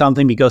believes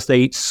something because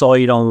they saw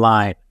it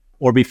online?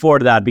 Or before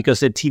that,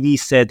 because the TV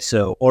said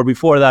so, or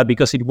before that,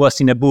 because it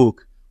was in a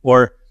book,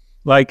 or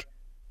like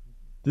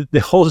the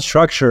whole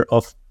structure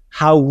of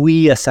how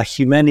we as a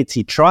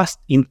humanity trust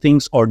in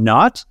things or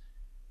not,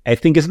 I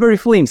think is very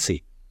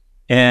flimsy.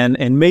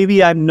 And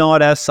maybe I'm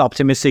not as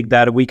optimistic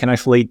that we can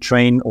actually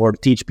train or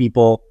teach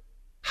people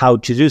how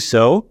to do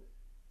so.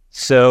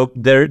 So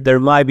there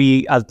might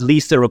be at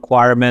least a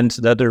requirement,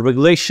 that the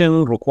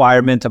regulation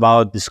requirement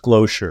about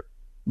disclosure.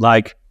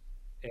 Like,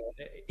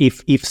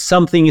 if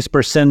something is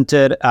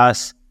presented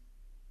as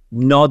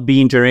not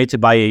being generated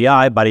by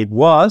AI, but it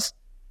was,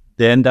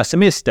 then that's a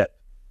misstep.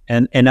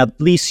 And at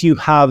least you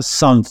have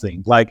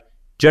something, like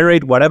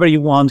generate whatever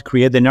you want,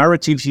 create the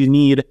narratives you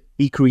need,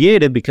 be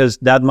creative, because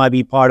that might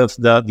be part of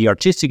the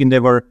artistic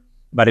endeavor.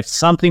 But if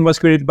something was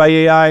created by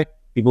AI,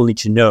 people need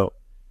to know.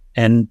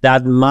 And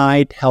that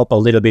might help a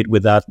little bit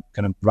with that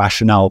kind of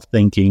rational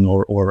thinking,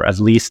 or at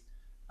least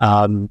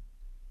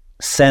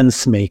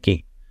sense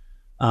making.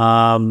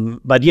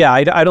 But yeah,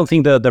 I don't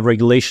think the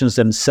regulations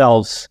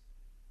themselves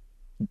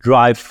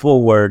drive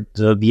forward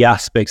the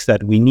aspects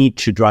that we need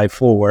to drive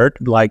forward.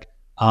 Like,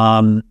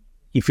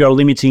 if you're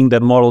limiting the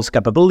model's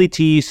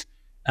capabilities,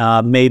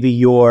 maybe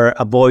you're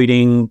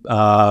avoiding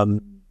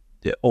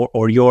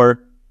or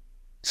you're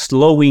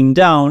slowing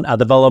down a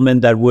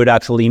development that would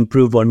actually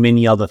improve on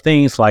many other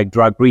things, like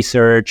drug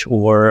research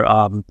or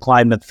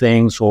climate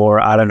things, or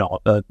I don't know,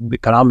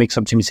 economics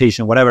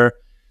optimization, whatever.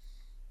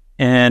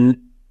 And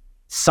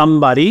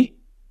somebody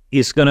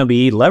is going to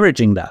be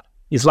leveraging that.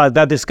 It's like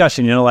that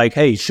discussion, like,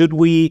 hey, should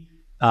we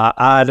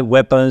add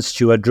weapons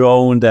to a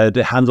drone that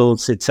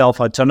handles itself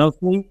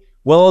autonomously?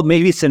 Well,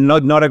 maybe it's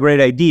not a great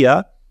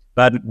idea,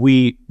 but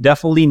we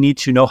definitely need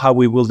to know how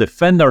we will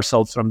defend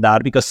ourselves from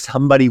that, because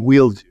somebody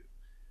will do.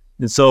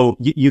 And so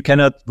you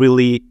cannot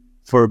really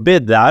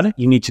forbid that.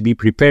 You need to be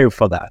prepared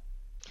for that.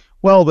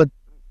 Well, but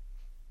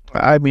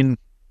I mean,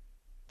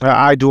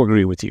 I do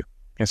agree with you.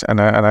 Yes,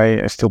 and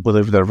I still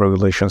believe that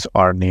regulations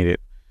are needed.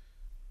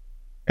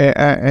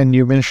 And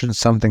you mentioned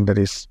something that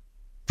is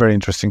very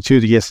interesting too.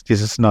 Yes, this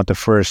is not the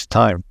first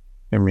time.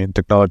 I mean,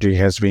 technology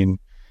has been,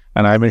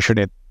 and I mentioned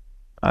it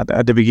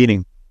at the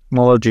beginning,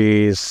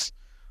 technology is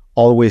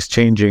always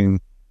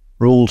changing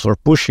rules or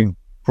pushing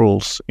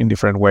rules in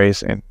different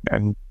ways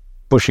and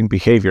pushing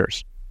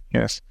behaviors.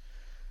 Yes.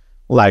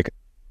 Like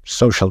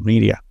social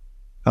media,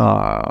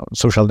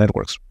 social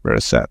networks, better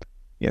said,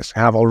 yes,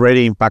 have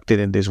already impacted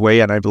in this way.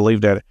 And I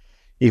believe that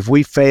if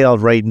we fail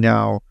right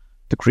now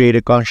to create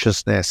a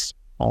consciousness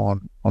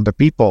on the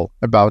people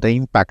about the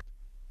impact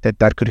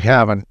that could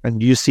have,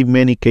 and you see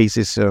many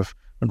cases of,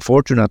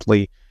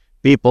 unfortunately,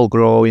 people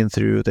growing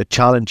through the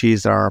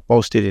challenges that are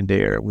posted in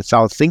there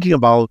without thinking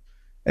about,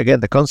 again,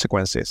 the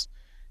consequences,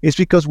 it's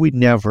because we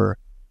never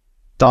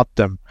taught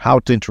them how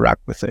to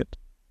interact with it.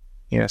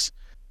 Yes.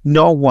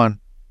 No one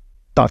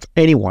taught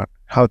anyone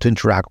how to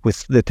interact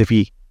with the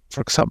TV,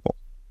 for example.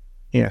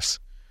 Yes.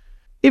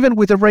 Even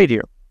with the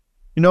radio.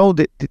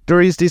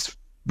 There is this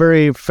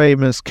very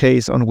famous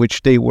case on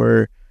which they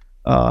were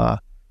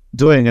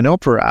doing an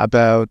opera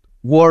about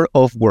War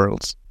of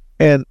Worlds.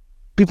 And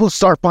people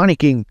start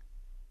panicking.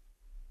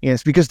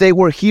 Yes, because they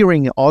were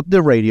hearing on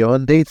the radio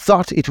and they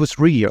thought it was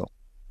real.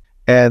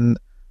 And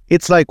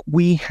it's like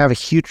we have a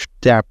huge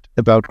depth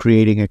about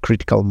creating a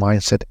critical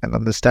mindset and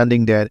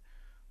understanding that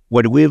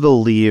what we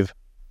believe,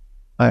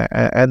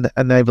 and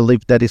I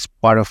believe that is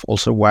part of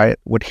also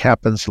what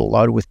happens a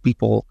lot with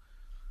people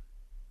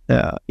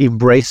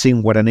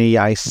embracing what an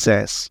AI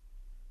says.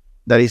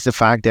 That is the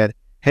fact that,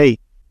 hey,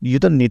 you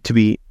don't need to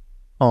be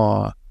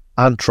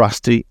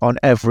untrusty on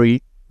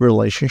every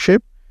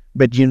relationship,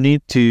 but you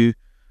need to,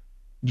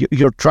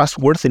 your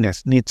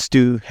trustworthiness needs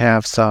to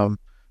have some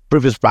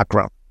previous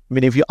background. I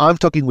mean, I'm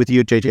talking with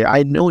you, JJ,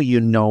 I know you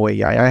know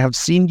AI. I have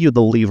seen you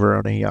deliver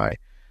on AI,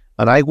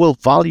 and I will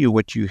value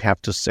what you have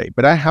to say,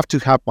 but I have to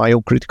have my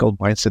own critical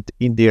mindset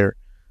in there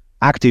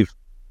active.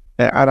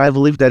 And I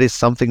believe that is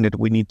something that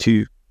we need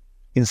to,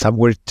 in some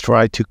way,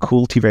 try to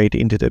cultivate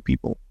into the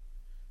people.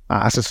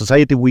 As a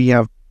society, we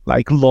have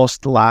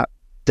lost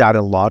that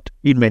a lot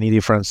in many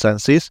different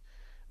senses.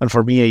 And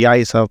for me, AI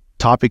is a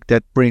topic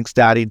that brings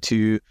that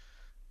into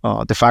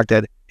the fact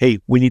that, hey,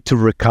 we need to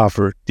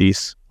recover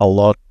this a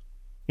lot.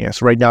 Yes,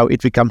 right now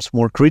it becomes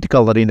more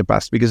critical than in the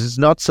past because it's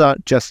not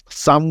just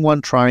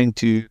someone trying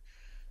to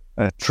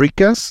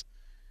trick us.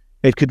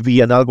 It could be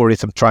an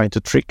algorithm trying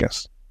to trick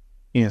us.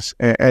 Yes,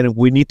 and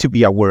we need to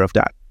be aware of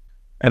that.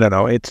 I don't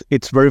know,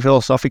 it's very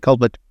philosophical,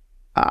 but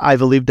I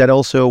believe that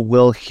also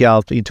will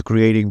help into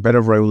creating better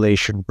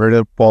regulation,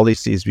 better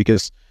policies,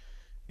 because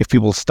if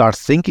people start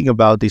thinking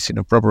about this in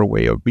a proper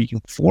way or being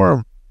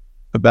informed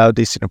about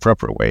this in a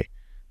proper way,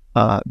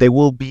 they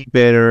will be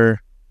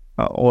better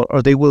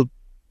or they will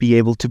be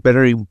able to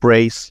better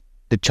embrace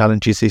the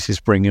challenges this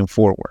is bringing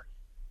forward.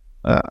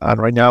 And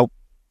right now,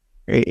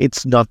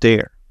 it's not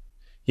there.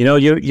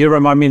 You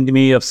remind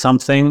me of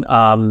something.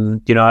 I'm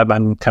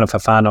kind of a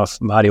fan of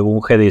Mario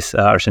Bunge, this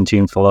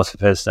Argentine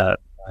philosopher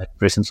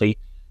recently.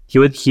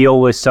 He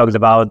always talked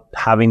about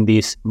having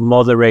this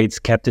moderate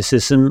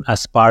skepticism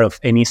as part of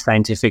any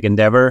scientific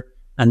endeavor,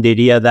 and the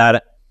idea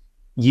that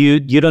you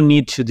don't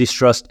need to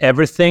distrust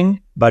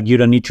everything, but you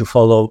don't need to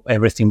follow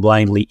everything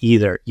blindly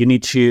either. You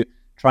need to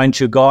trying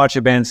to gauge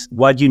against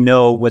what you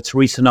know, what's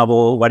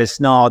reasonable, what is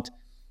not,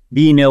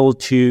 being able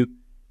to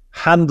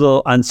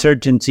handle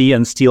uncertainty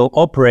and still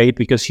operate,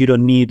 because you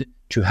don't need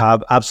to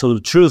have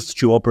absolute truth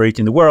to operate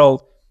in the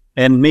world.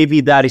 And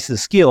maybe that is the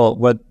skill.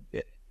 What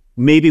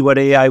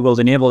AI will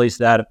enable is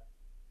that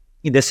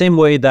in the same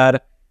way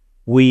that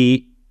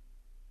we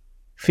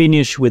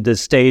finish with the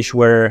stage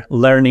where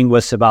learning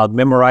was about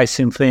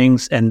memorizing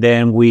things, and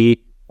then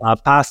we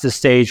past the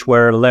stage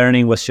where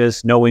learning was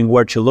just knowing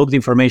where to look the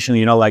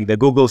information, like the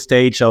Google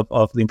stage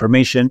of the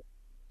information.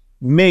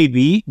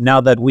 Maybe now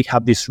that we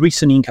have these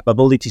reasoning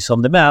capabilities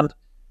on demand,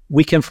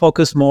 we can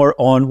focus more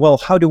on, well,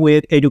 how do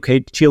we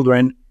educate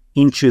children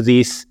into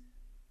this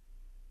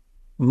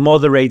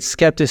moderate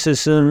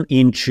skepticism,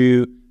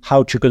 into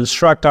how to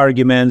construct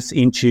arguments,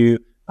 into,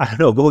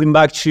 going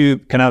back to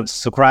kind of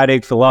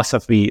Socratic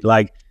philosophy,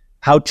 like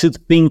how to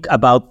think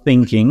about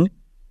thinking,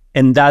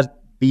 and that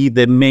be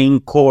the main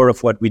core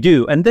of what we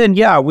do. And then,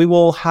 we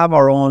will have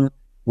our own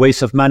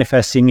ways of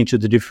manifesting into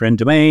the different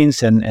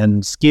domains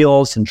and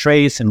skills and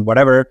traits and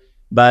whatever.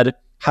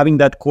 But having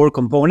that core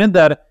component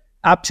that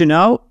up to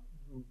now,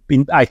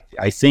 I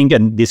think,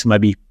 and this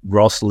might be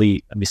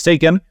grossly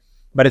mistaken,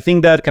 but I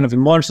think that kind of in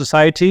modern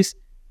societies,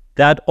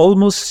 that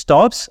almost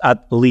stops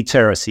at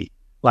literacy.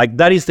 Like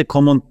that is the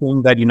common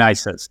thing that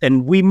unites us.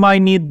 And we might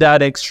need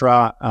that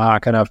extra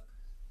kind of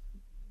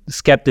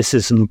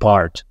skepticism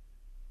part.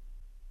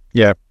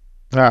 Yeah.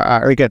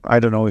 Again, I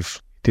don't know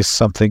if it is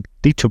something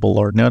teachable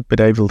or not, but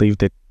I believe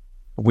that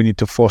we need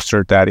to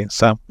foster that in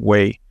some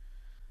way,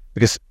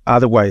 because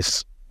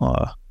otherwise,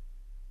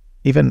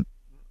 even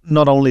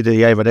not only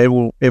the AI, but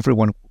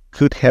everyone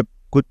could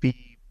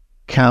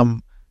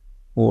become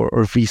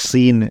or be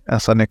seen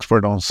as an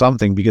expert on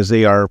something, because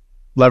they are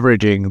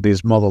leveraging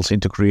these models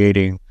into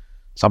creating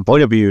some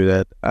point of view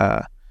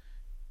that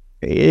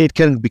it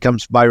can become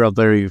viral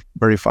very,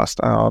 very fast.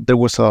 There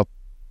was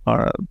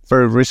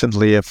very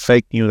recently a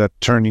fake news that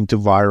turned into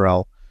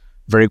viral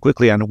very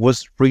quickly and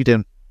was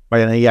written by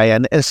an AI,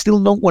 and still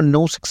no one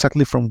knows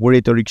exactly from where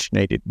it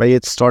originated, but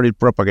it started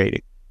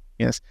propagating.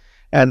 Yes.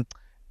 And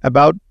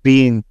about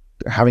being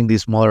having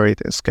this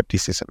moderate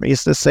skepticism.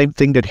 It's the same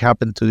thing that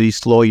happened to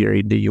this lawyer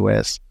in the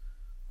US,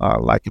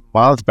 like a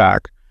month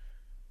back,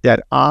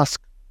 that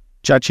asked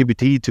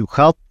ChatGPT to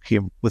help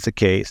him with the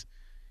case.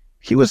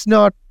 He was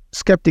not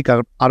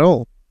skeptical at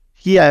all.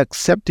 He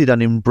accepted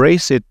and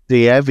embraced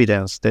the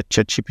evidence that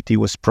ChatGPT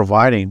was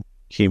providing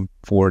him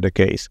for the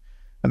case.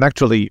 And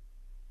actually,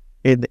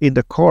 in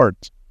the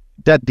court,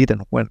 that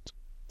didn't went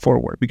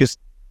forward because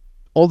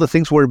all the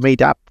things were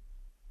made up.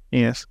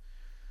 Yes.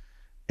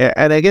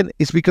 And again,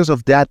 it's because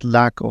of that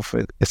lack of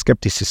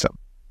skepticism.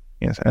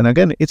 Yes. And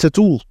again, it's a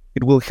tool.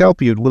 It will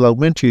help you. It will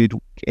augment you.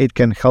 It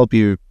can help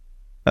you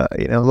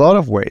in a lot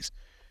of ways.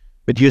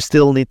 But you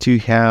still need to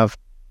have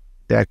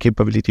that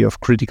capability of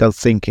critical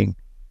thinking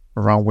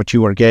around what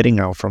you are getting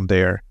out from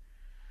there.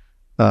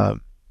 And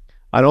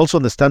also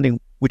understanding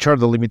which are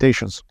the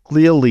limitations.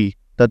 Clearly,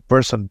 that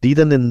person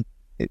didn't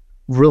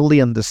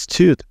really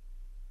understood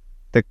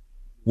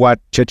what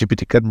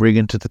ChatGPT can bring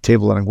into the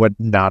table and what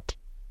not.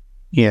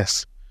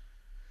 Yes.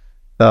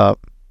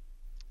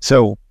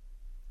 So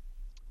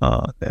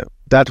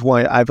that's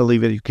why I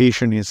believe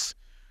education is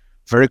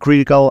very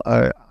critical.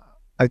 I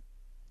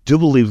do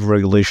believe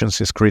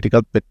regulations is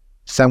critical, but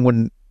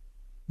someone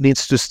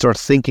needs to start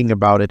thinking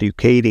about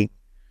educating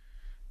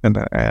and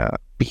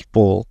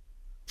people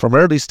from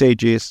early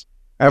stages,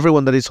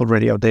 everyone that is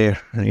already out there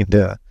in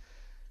the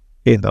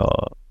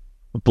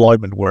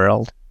employment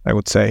world, I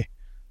would say,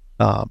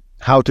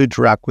 how to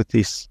interact with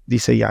these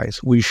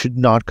AIs. We should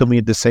not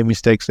commit the same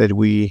mistakes that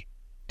we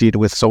did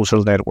with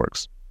social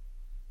networks.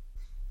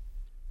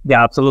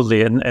 Yeah,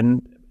 absolutely.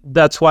 And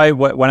that's why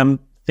what I'm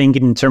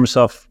thinking in terms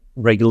of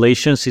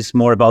regulations is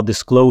more about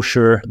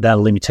disclosure than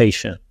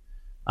limitation.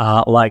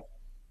 Like,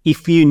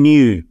 if you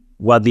knew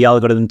what the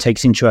algorithm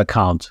takes into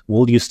account,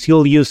 will you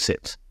still use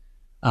it?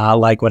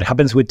 Like what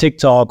happens with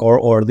TikTok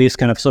or these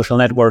kind of social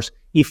networks,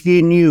 if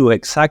you knew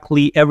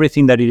exactly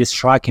everything that it is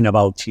tracking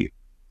about you,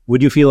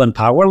 would you feel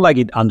empowered, like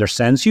it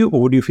understands you,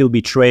 or would you feel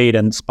betrayed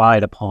and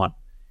spied upon?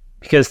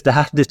 Because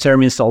that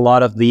determines a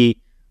lot of the,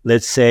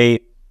 let's say,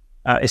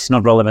 it's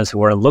not relevance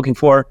where I'm looking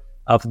for,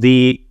 of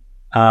the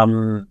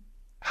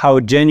how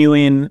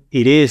genuine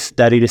it is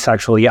that it is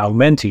actually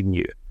augmenting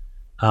you.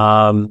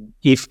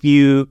 If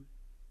you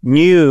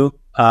knew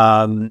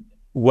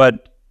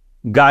what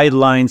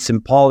guidelines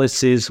and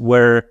policies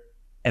were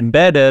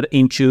embedded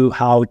into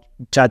how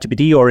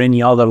ChatGPT or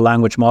any other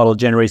language model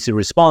generates the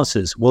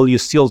responses, will you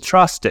still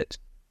trust it?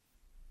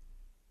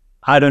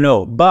 I don't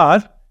know.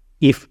 But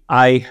if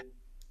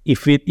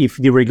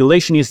the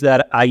regulation is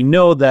that I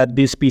know that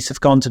this piece of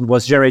content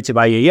was generated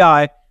by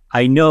AI,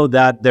 I know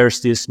that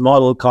there's this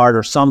model card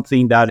or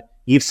something that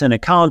gives an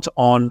account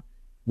on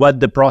what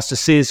the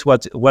process is,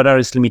 what are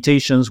its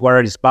limitations, what are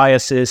its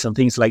biases and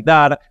things like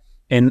that.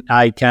 And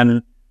I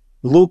can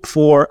look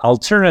for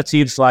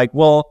alternatives like,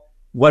 well,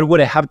 what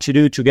would I have to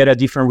do to get a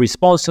different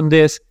response on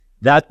this?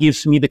 That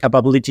gives me the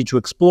capability to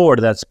explore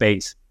that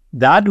space.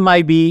 That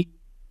might be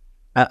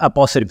a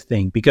positive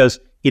thing because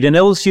it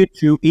enables you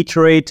to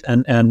iterate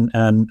and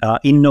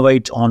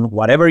innovate on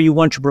whatever you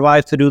want to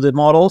provide to do the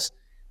models,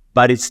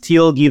 but it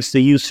still gives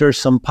the user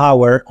some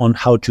power on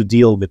how to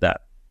deal with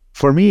that.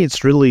 For me,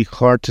 it's really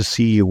hard to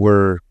see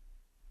where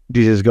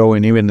this is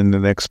going even in the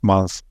next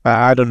month.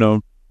 I don't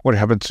know what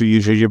happens to you,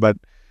 JJ, but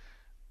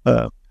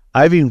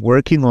I've been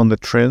working on the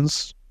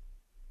trends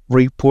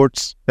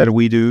reports that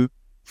we do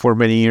for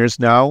many years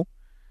now.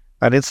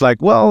 And it's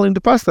like, well, in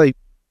the past, I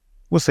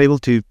was able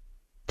to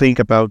think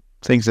about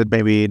things that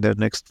maybe in the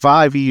next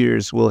 5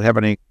 years will have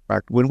an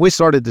impact. When we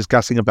started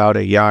discussing about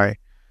AI a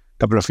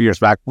couple of years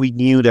back, we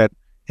knew that,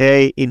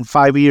 hey, in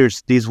 5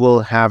 years, this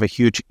will have a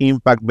huge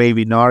impact,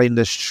 maybe not in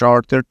the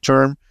shorter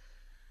term.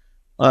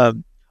 I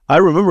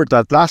remember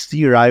that last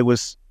year I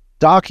was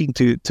talking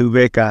to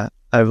Becca,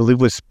 I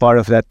believe was part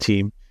of that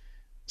team,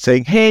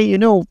 saying, hey,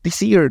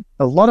 this year,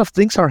 a lot of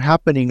things are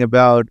happening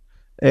about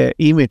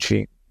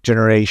imaging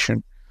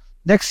generation.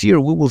 Next year,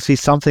 we will see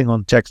something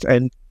on text.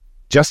 And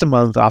just a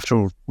month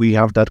after we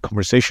have that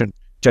conversation,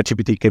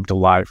 ChatGPT came to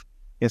life.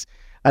 Yes.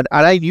 And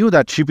I knew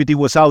that GPT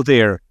was out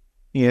there.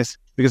 Yes.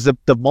 Because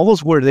the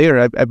models were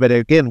there. But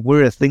again,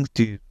 we're a thing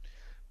to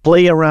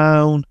play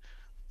around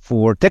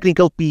for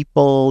technical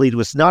people. It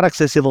was not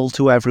accessible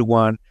to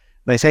everyone.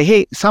 And I say,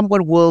 hey,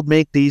 someone will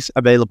make these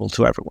available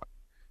to everyone.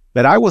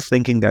 But I was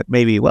thinking that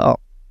maybe, well,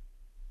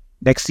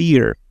 next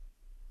year,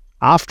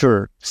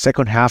 after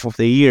second half of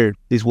the year,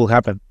 this will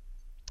happen.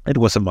 It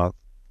was a month.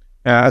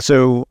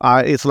 So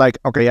it's like,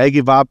 okay, I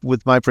give up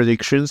with my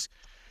predictions.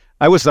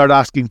 I will start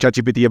asking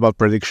ChatGPT about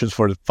predictions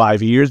for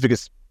 5 years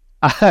because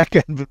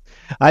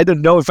I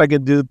don't know if I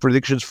can do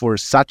predictions for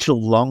such a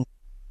long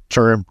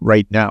term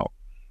right now.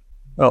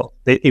 Well,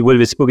 it will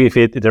be spooky if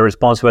the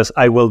response was,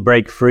 I will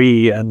break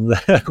free and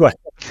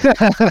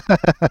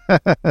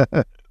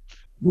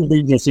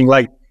interesting.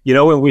 Like,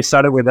 when we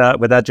started with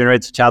that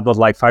generated chatbot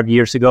like 5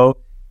 years ago,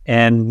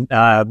 and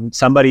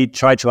somebody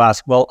tried to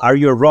ask, well, are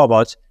you a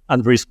robot?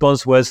 And the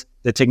response was,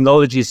 the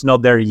technology is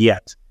not there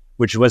yet,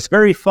 which was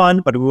very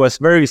fun, but it was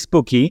very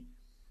spooky.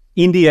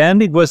 In the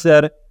end, it was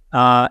that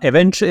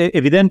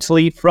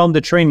evidently from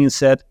the training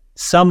set,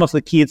 some of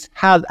the kids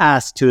had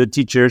asked to the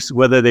teachers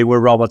whether they were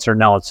robots or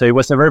not. So it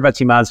was a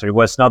verbatim answer. It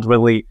was not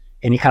really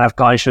any kind of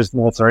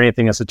consciousness or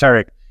anything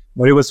esoteric,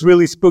 but it was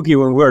really spooky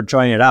when we were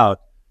trying it out.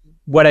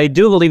 What I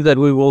do believe that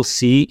we will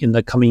see in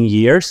the coming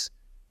years,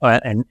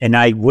 and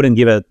I wouldn't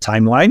give a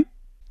timeline.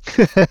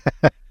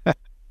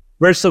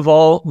 First of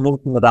all,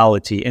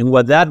 multimodality. And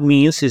what that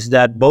means is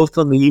that both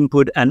on the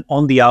input and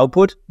on the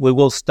output, we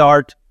will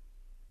start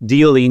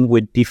dealing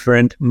with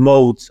different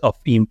modes of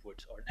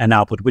input and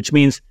output, which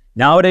means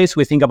nowadays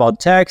we think about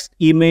text,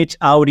 image,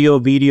 audio,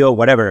 video,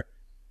 whatever.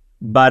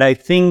 But I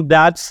think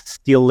that's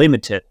still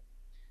limited.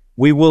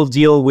 We will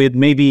deal with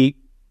maybe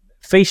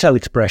facial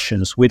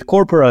expressions, with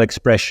corporal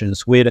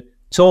expressions, with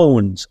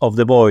tones of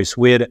the voice,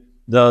 with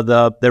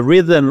the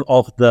rhythm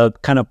of the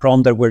kind of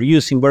prompt that we're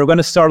using. We're going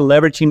to start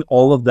leveraging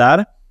all of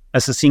that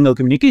as a single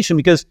communication,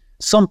 because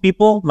some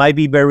people might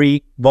be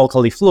very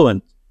vocally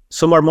fluent.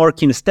 Some are more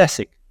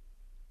kinesthetic.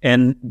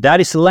 And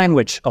that is a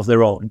language of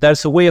their own.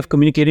 That's a way of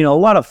communicating a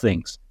lot of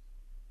things.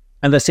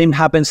 And the same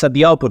happens at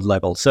the output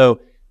level.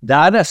 So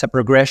that as a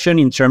progression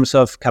in terms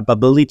of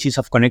capabilities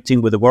of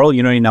connecting with the world,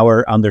 in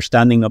our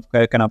understanding of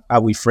kind of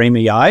how we frame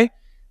AI,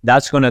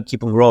 that's going to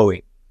keep on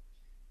growing.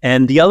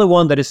 And the other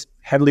one that is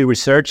heavily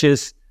researched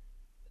is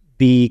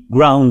the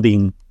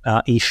grounding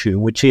issue,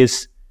 which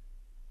is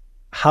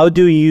how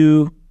do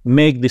you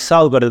make these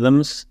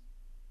algorithms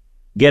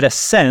get a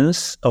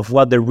sense of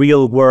what the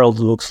real world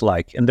looks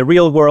like? And the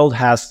real world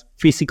has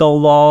physical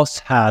laws,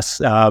 has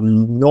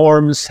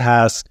norms,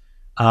 has,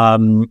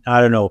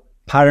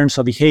 patterns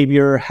of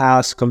behavior,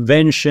 has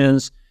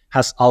conventions,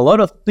 has a lot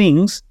of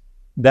things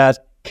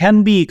that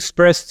can be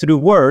expressed through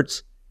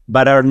words,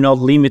 but are not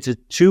limited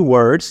to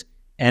words,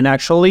 and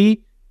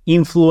actually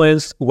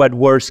influence what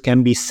words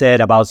can be said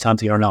about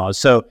something or not.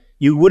 So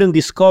you wouldn't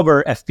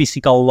discover a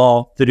physical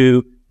law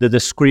through the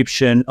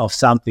description of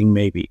something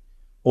maybe,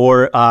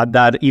 or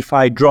that if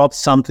I drop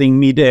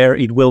something midair,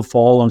 it will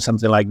fall on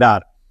something like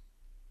that.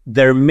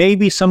 There may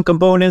be some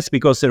components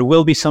because there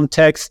will be some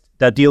text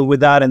that deal with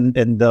that, and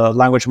the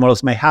language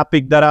models may have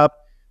picked that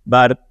up,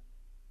 but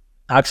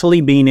actually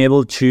being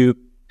able to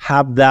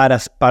have that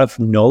as part of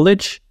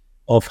knowledge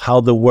of how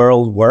the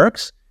world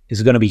works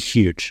is going to be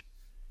huge.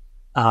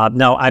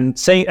 Now, I'm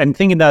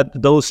thinking that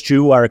those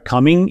two are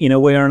coming in a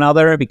way or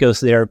another because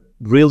they're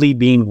really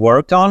being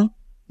worked on.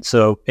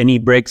 So any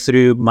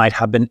breakthrough might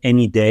happen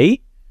any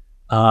day.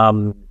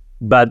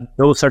 But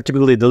those are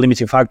typically the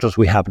limiting factors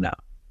we have now.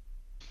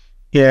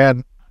 Yeah,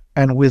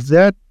 and with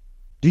that,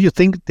 do you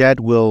think that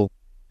will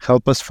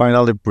help us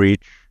finally bridge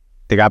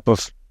the gap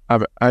of,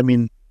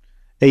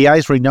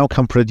 AIs right now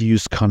can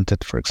produce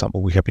content, for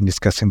example. We have been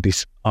discussing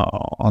this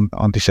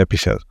on this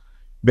episode.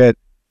 But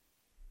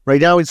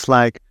right now it's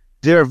like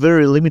they are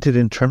very limited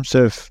in terms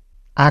of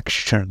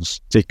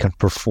actions they can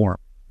perform.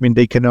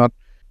 They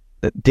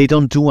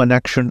don't do an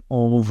action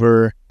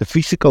over the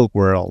physical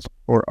world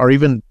or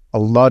even a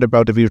lot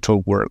about the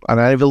virtual world. And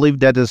I believe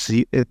that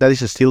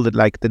is still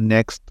the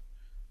next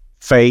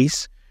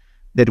phase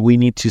that we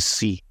need to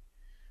see.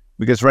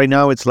 Because right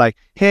now it's like,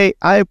 hey,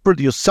 I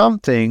produce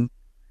something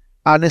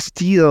and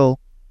still,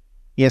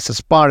 yes, as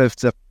part of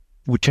the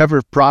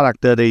whichever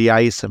product that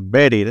AI is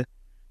embedded,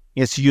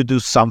 yes, you do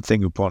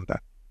something upon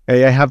that.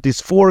 Hey, I have this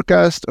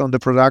forecast on the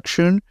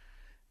production,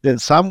 then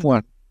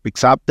someone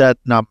picks up that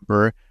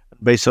number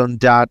and based on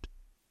that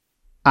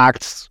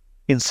acts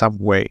in some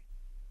way.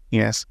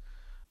 Yes.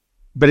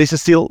 But it's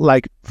still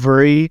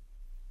very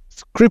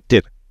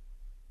scripted.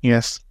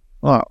 Yes.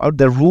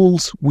 The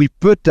rules, we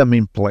put them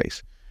in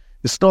place.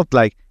 It's not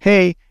like,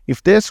 hey,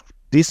 if this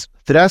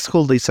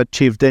threshold is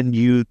achieved, then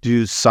you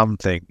do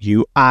something,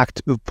 you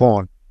act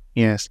upon.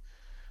 Yes.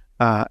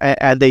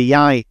 And the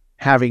AI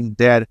having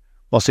that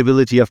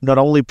possibility of not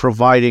only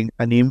providing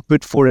an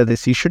input for a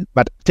decision,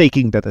 but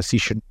taking the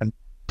decision and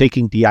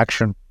taking the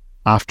action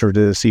after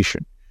the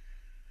decision.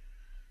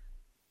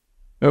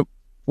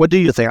 What do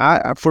you think?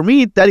 For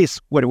me, that is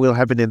what will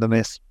happen in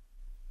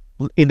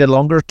the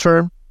longer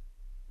term.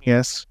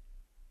 Yes.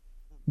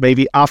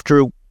 Maybe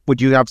after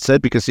what you have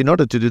said, because in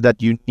order to do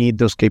that, you need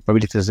those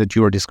capabilities that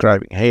you are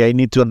describing. Hey, I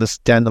need to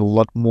understand a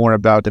lot more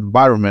about the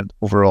environment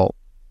overall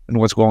and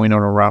what's going on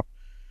around.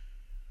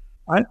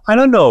 I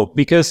don't know,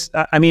 because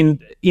in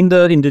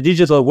the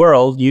digital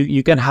world,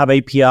 you can have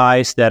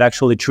APIs that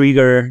actually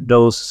trigger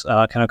those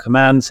kind of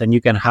commands, and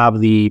you can have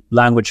the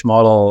language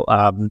model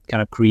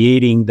kind of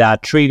creating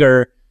that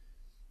trigger.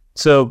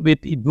 So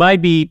it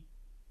might be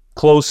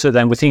closer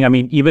than we think.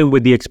 Even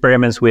with the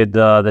experiments with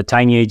the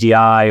tiny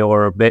AGI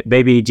or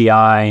baby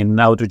AGI and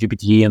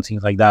AutoGPT and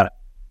things like that.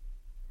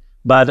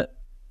 But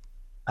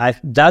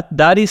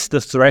that is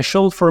the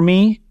threshold for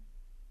me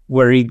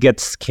where it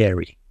gets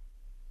scary.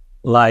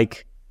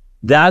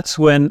 That's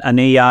when an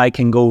AI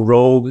can go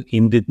rogue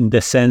in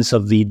the sense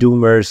of the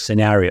doomers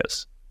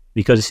scenarios,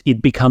 because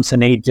it becomes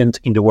an agent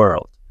in the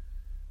world.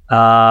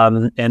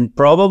 And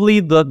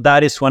probably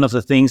that is one of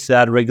the things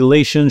that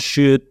regulation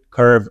should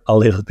curve a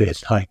little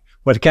bit.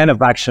 What kind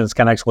of actions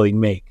can actually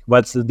make?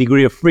 What's the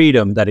degree of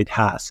freedom that it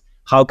has?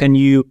 How can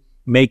you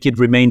make it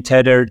remain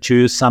tethered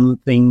to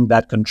something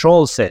that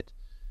controls it?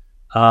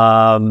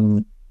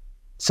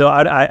 So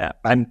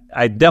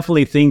I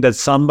definitely think that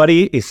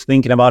somebody is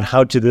thinking about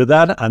how to do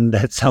that, and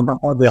that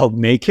somehow they'll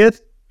make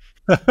it.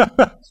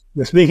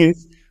 The thing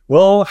is,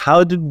 well,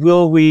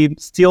 will we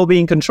still be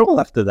in control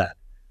after that?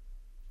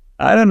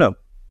 I don't know.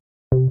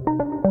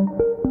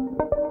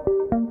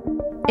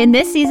 In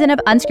this season of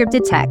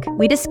Unscripted Tech,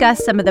 we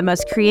discuss some of the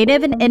most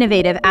creative and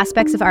innovative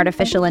aspects of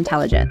artificial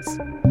intelligence.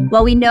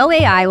 While we know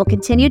AI will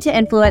continue to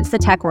influence the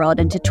tech world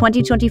into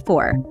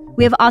 2024,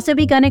 we have also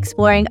begun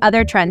exploring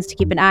other trends to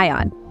keep an eye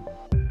on.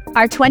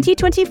 Our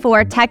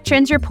 2024 Tech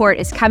Trends Report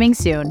is coming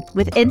soon,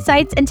 with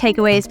insights and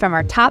takeaways from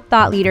our top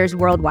thought leaders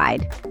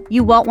worldwide.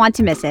 You won't want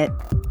to miss it.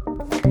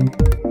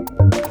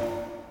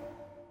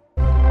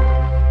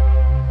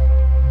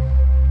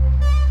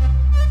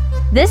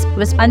 This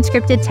was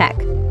Unscripted Tech,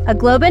 a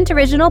Globant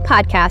original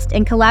podcast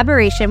in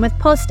collaboration with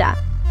Posta.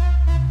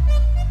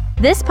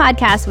 This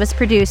podcast was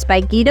produced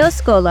by Guido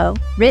Scolo,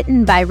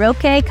 written by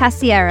Roque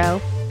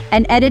Casiero,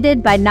 and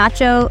edited by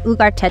Nacho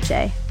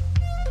Ugarteche.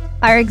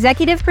 Our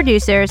executive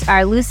producers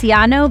are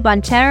Luciano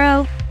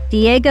Banchero,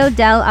 Diego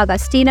del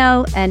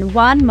Agostino, and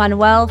Juan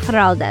Manuel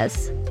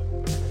Feraldez.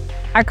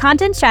 Our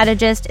content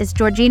strategist is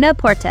Georgina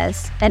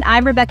Portes, and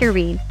I'm Rebecca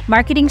Reed,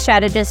 marketing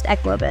strategist at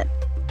Globant.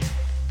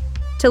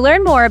 To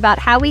learn more about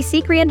how we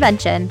seek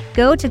reinvention,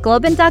 go to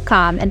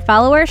globant.com and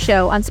follow our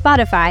show on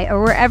Spotify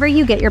or wherever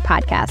you get your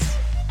podcasts.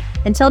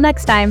 Until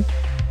next time.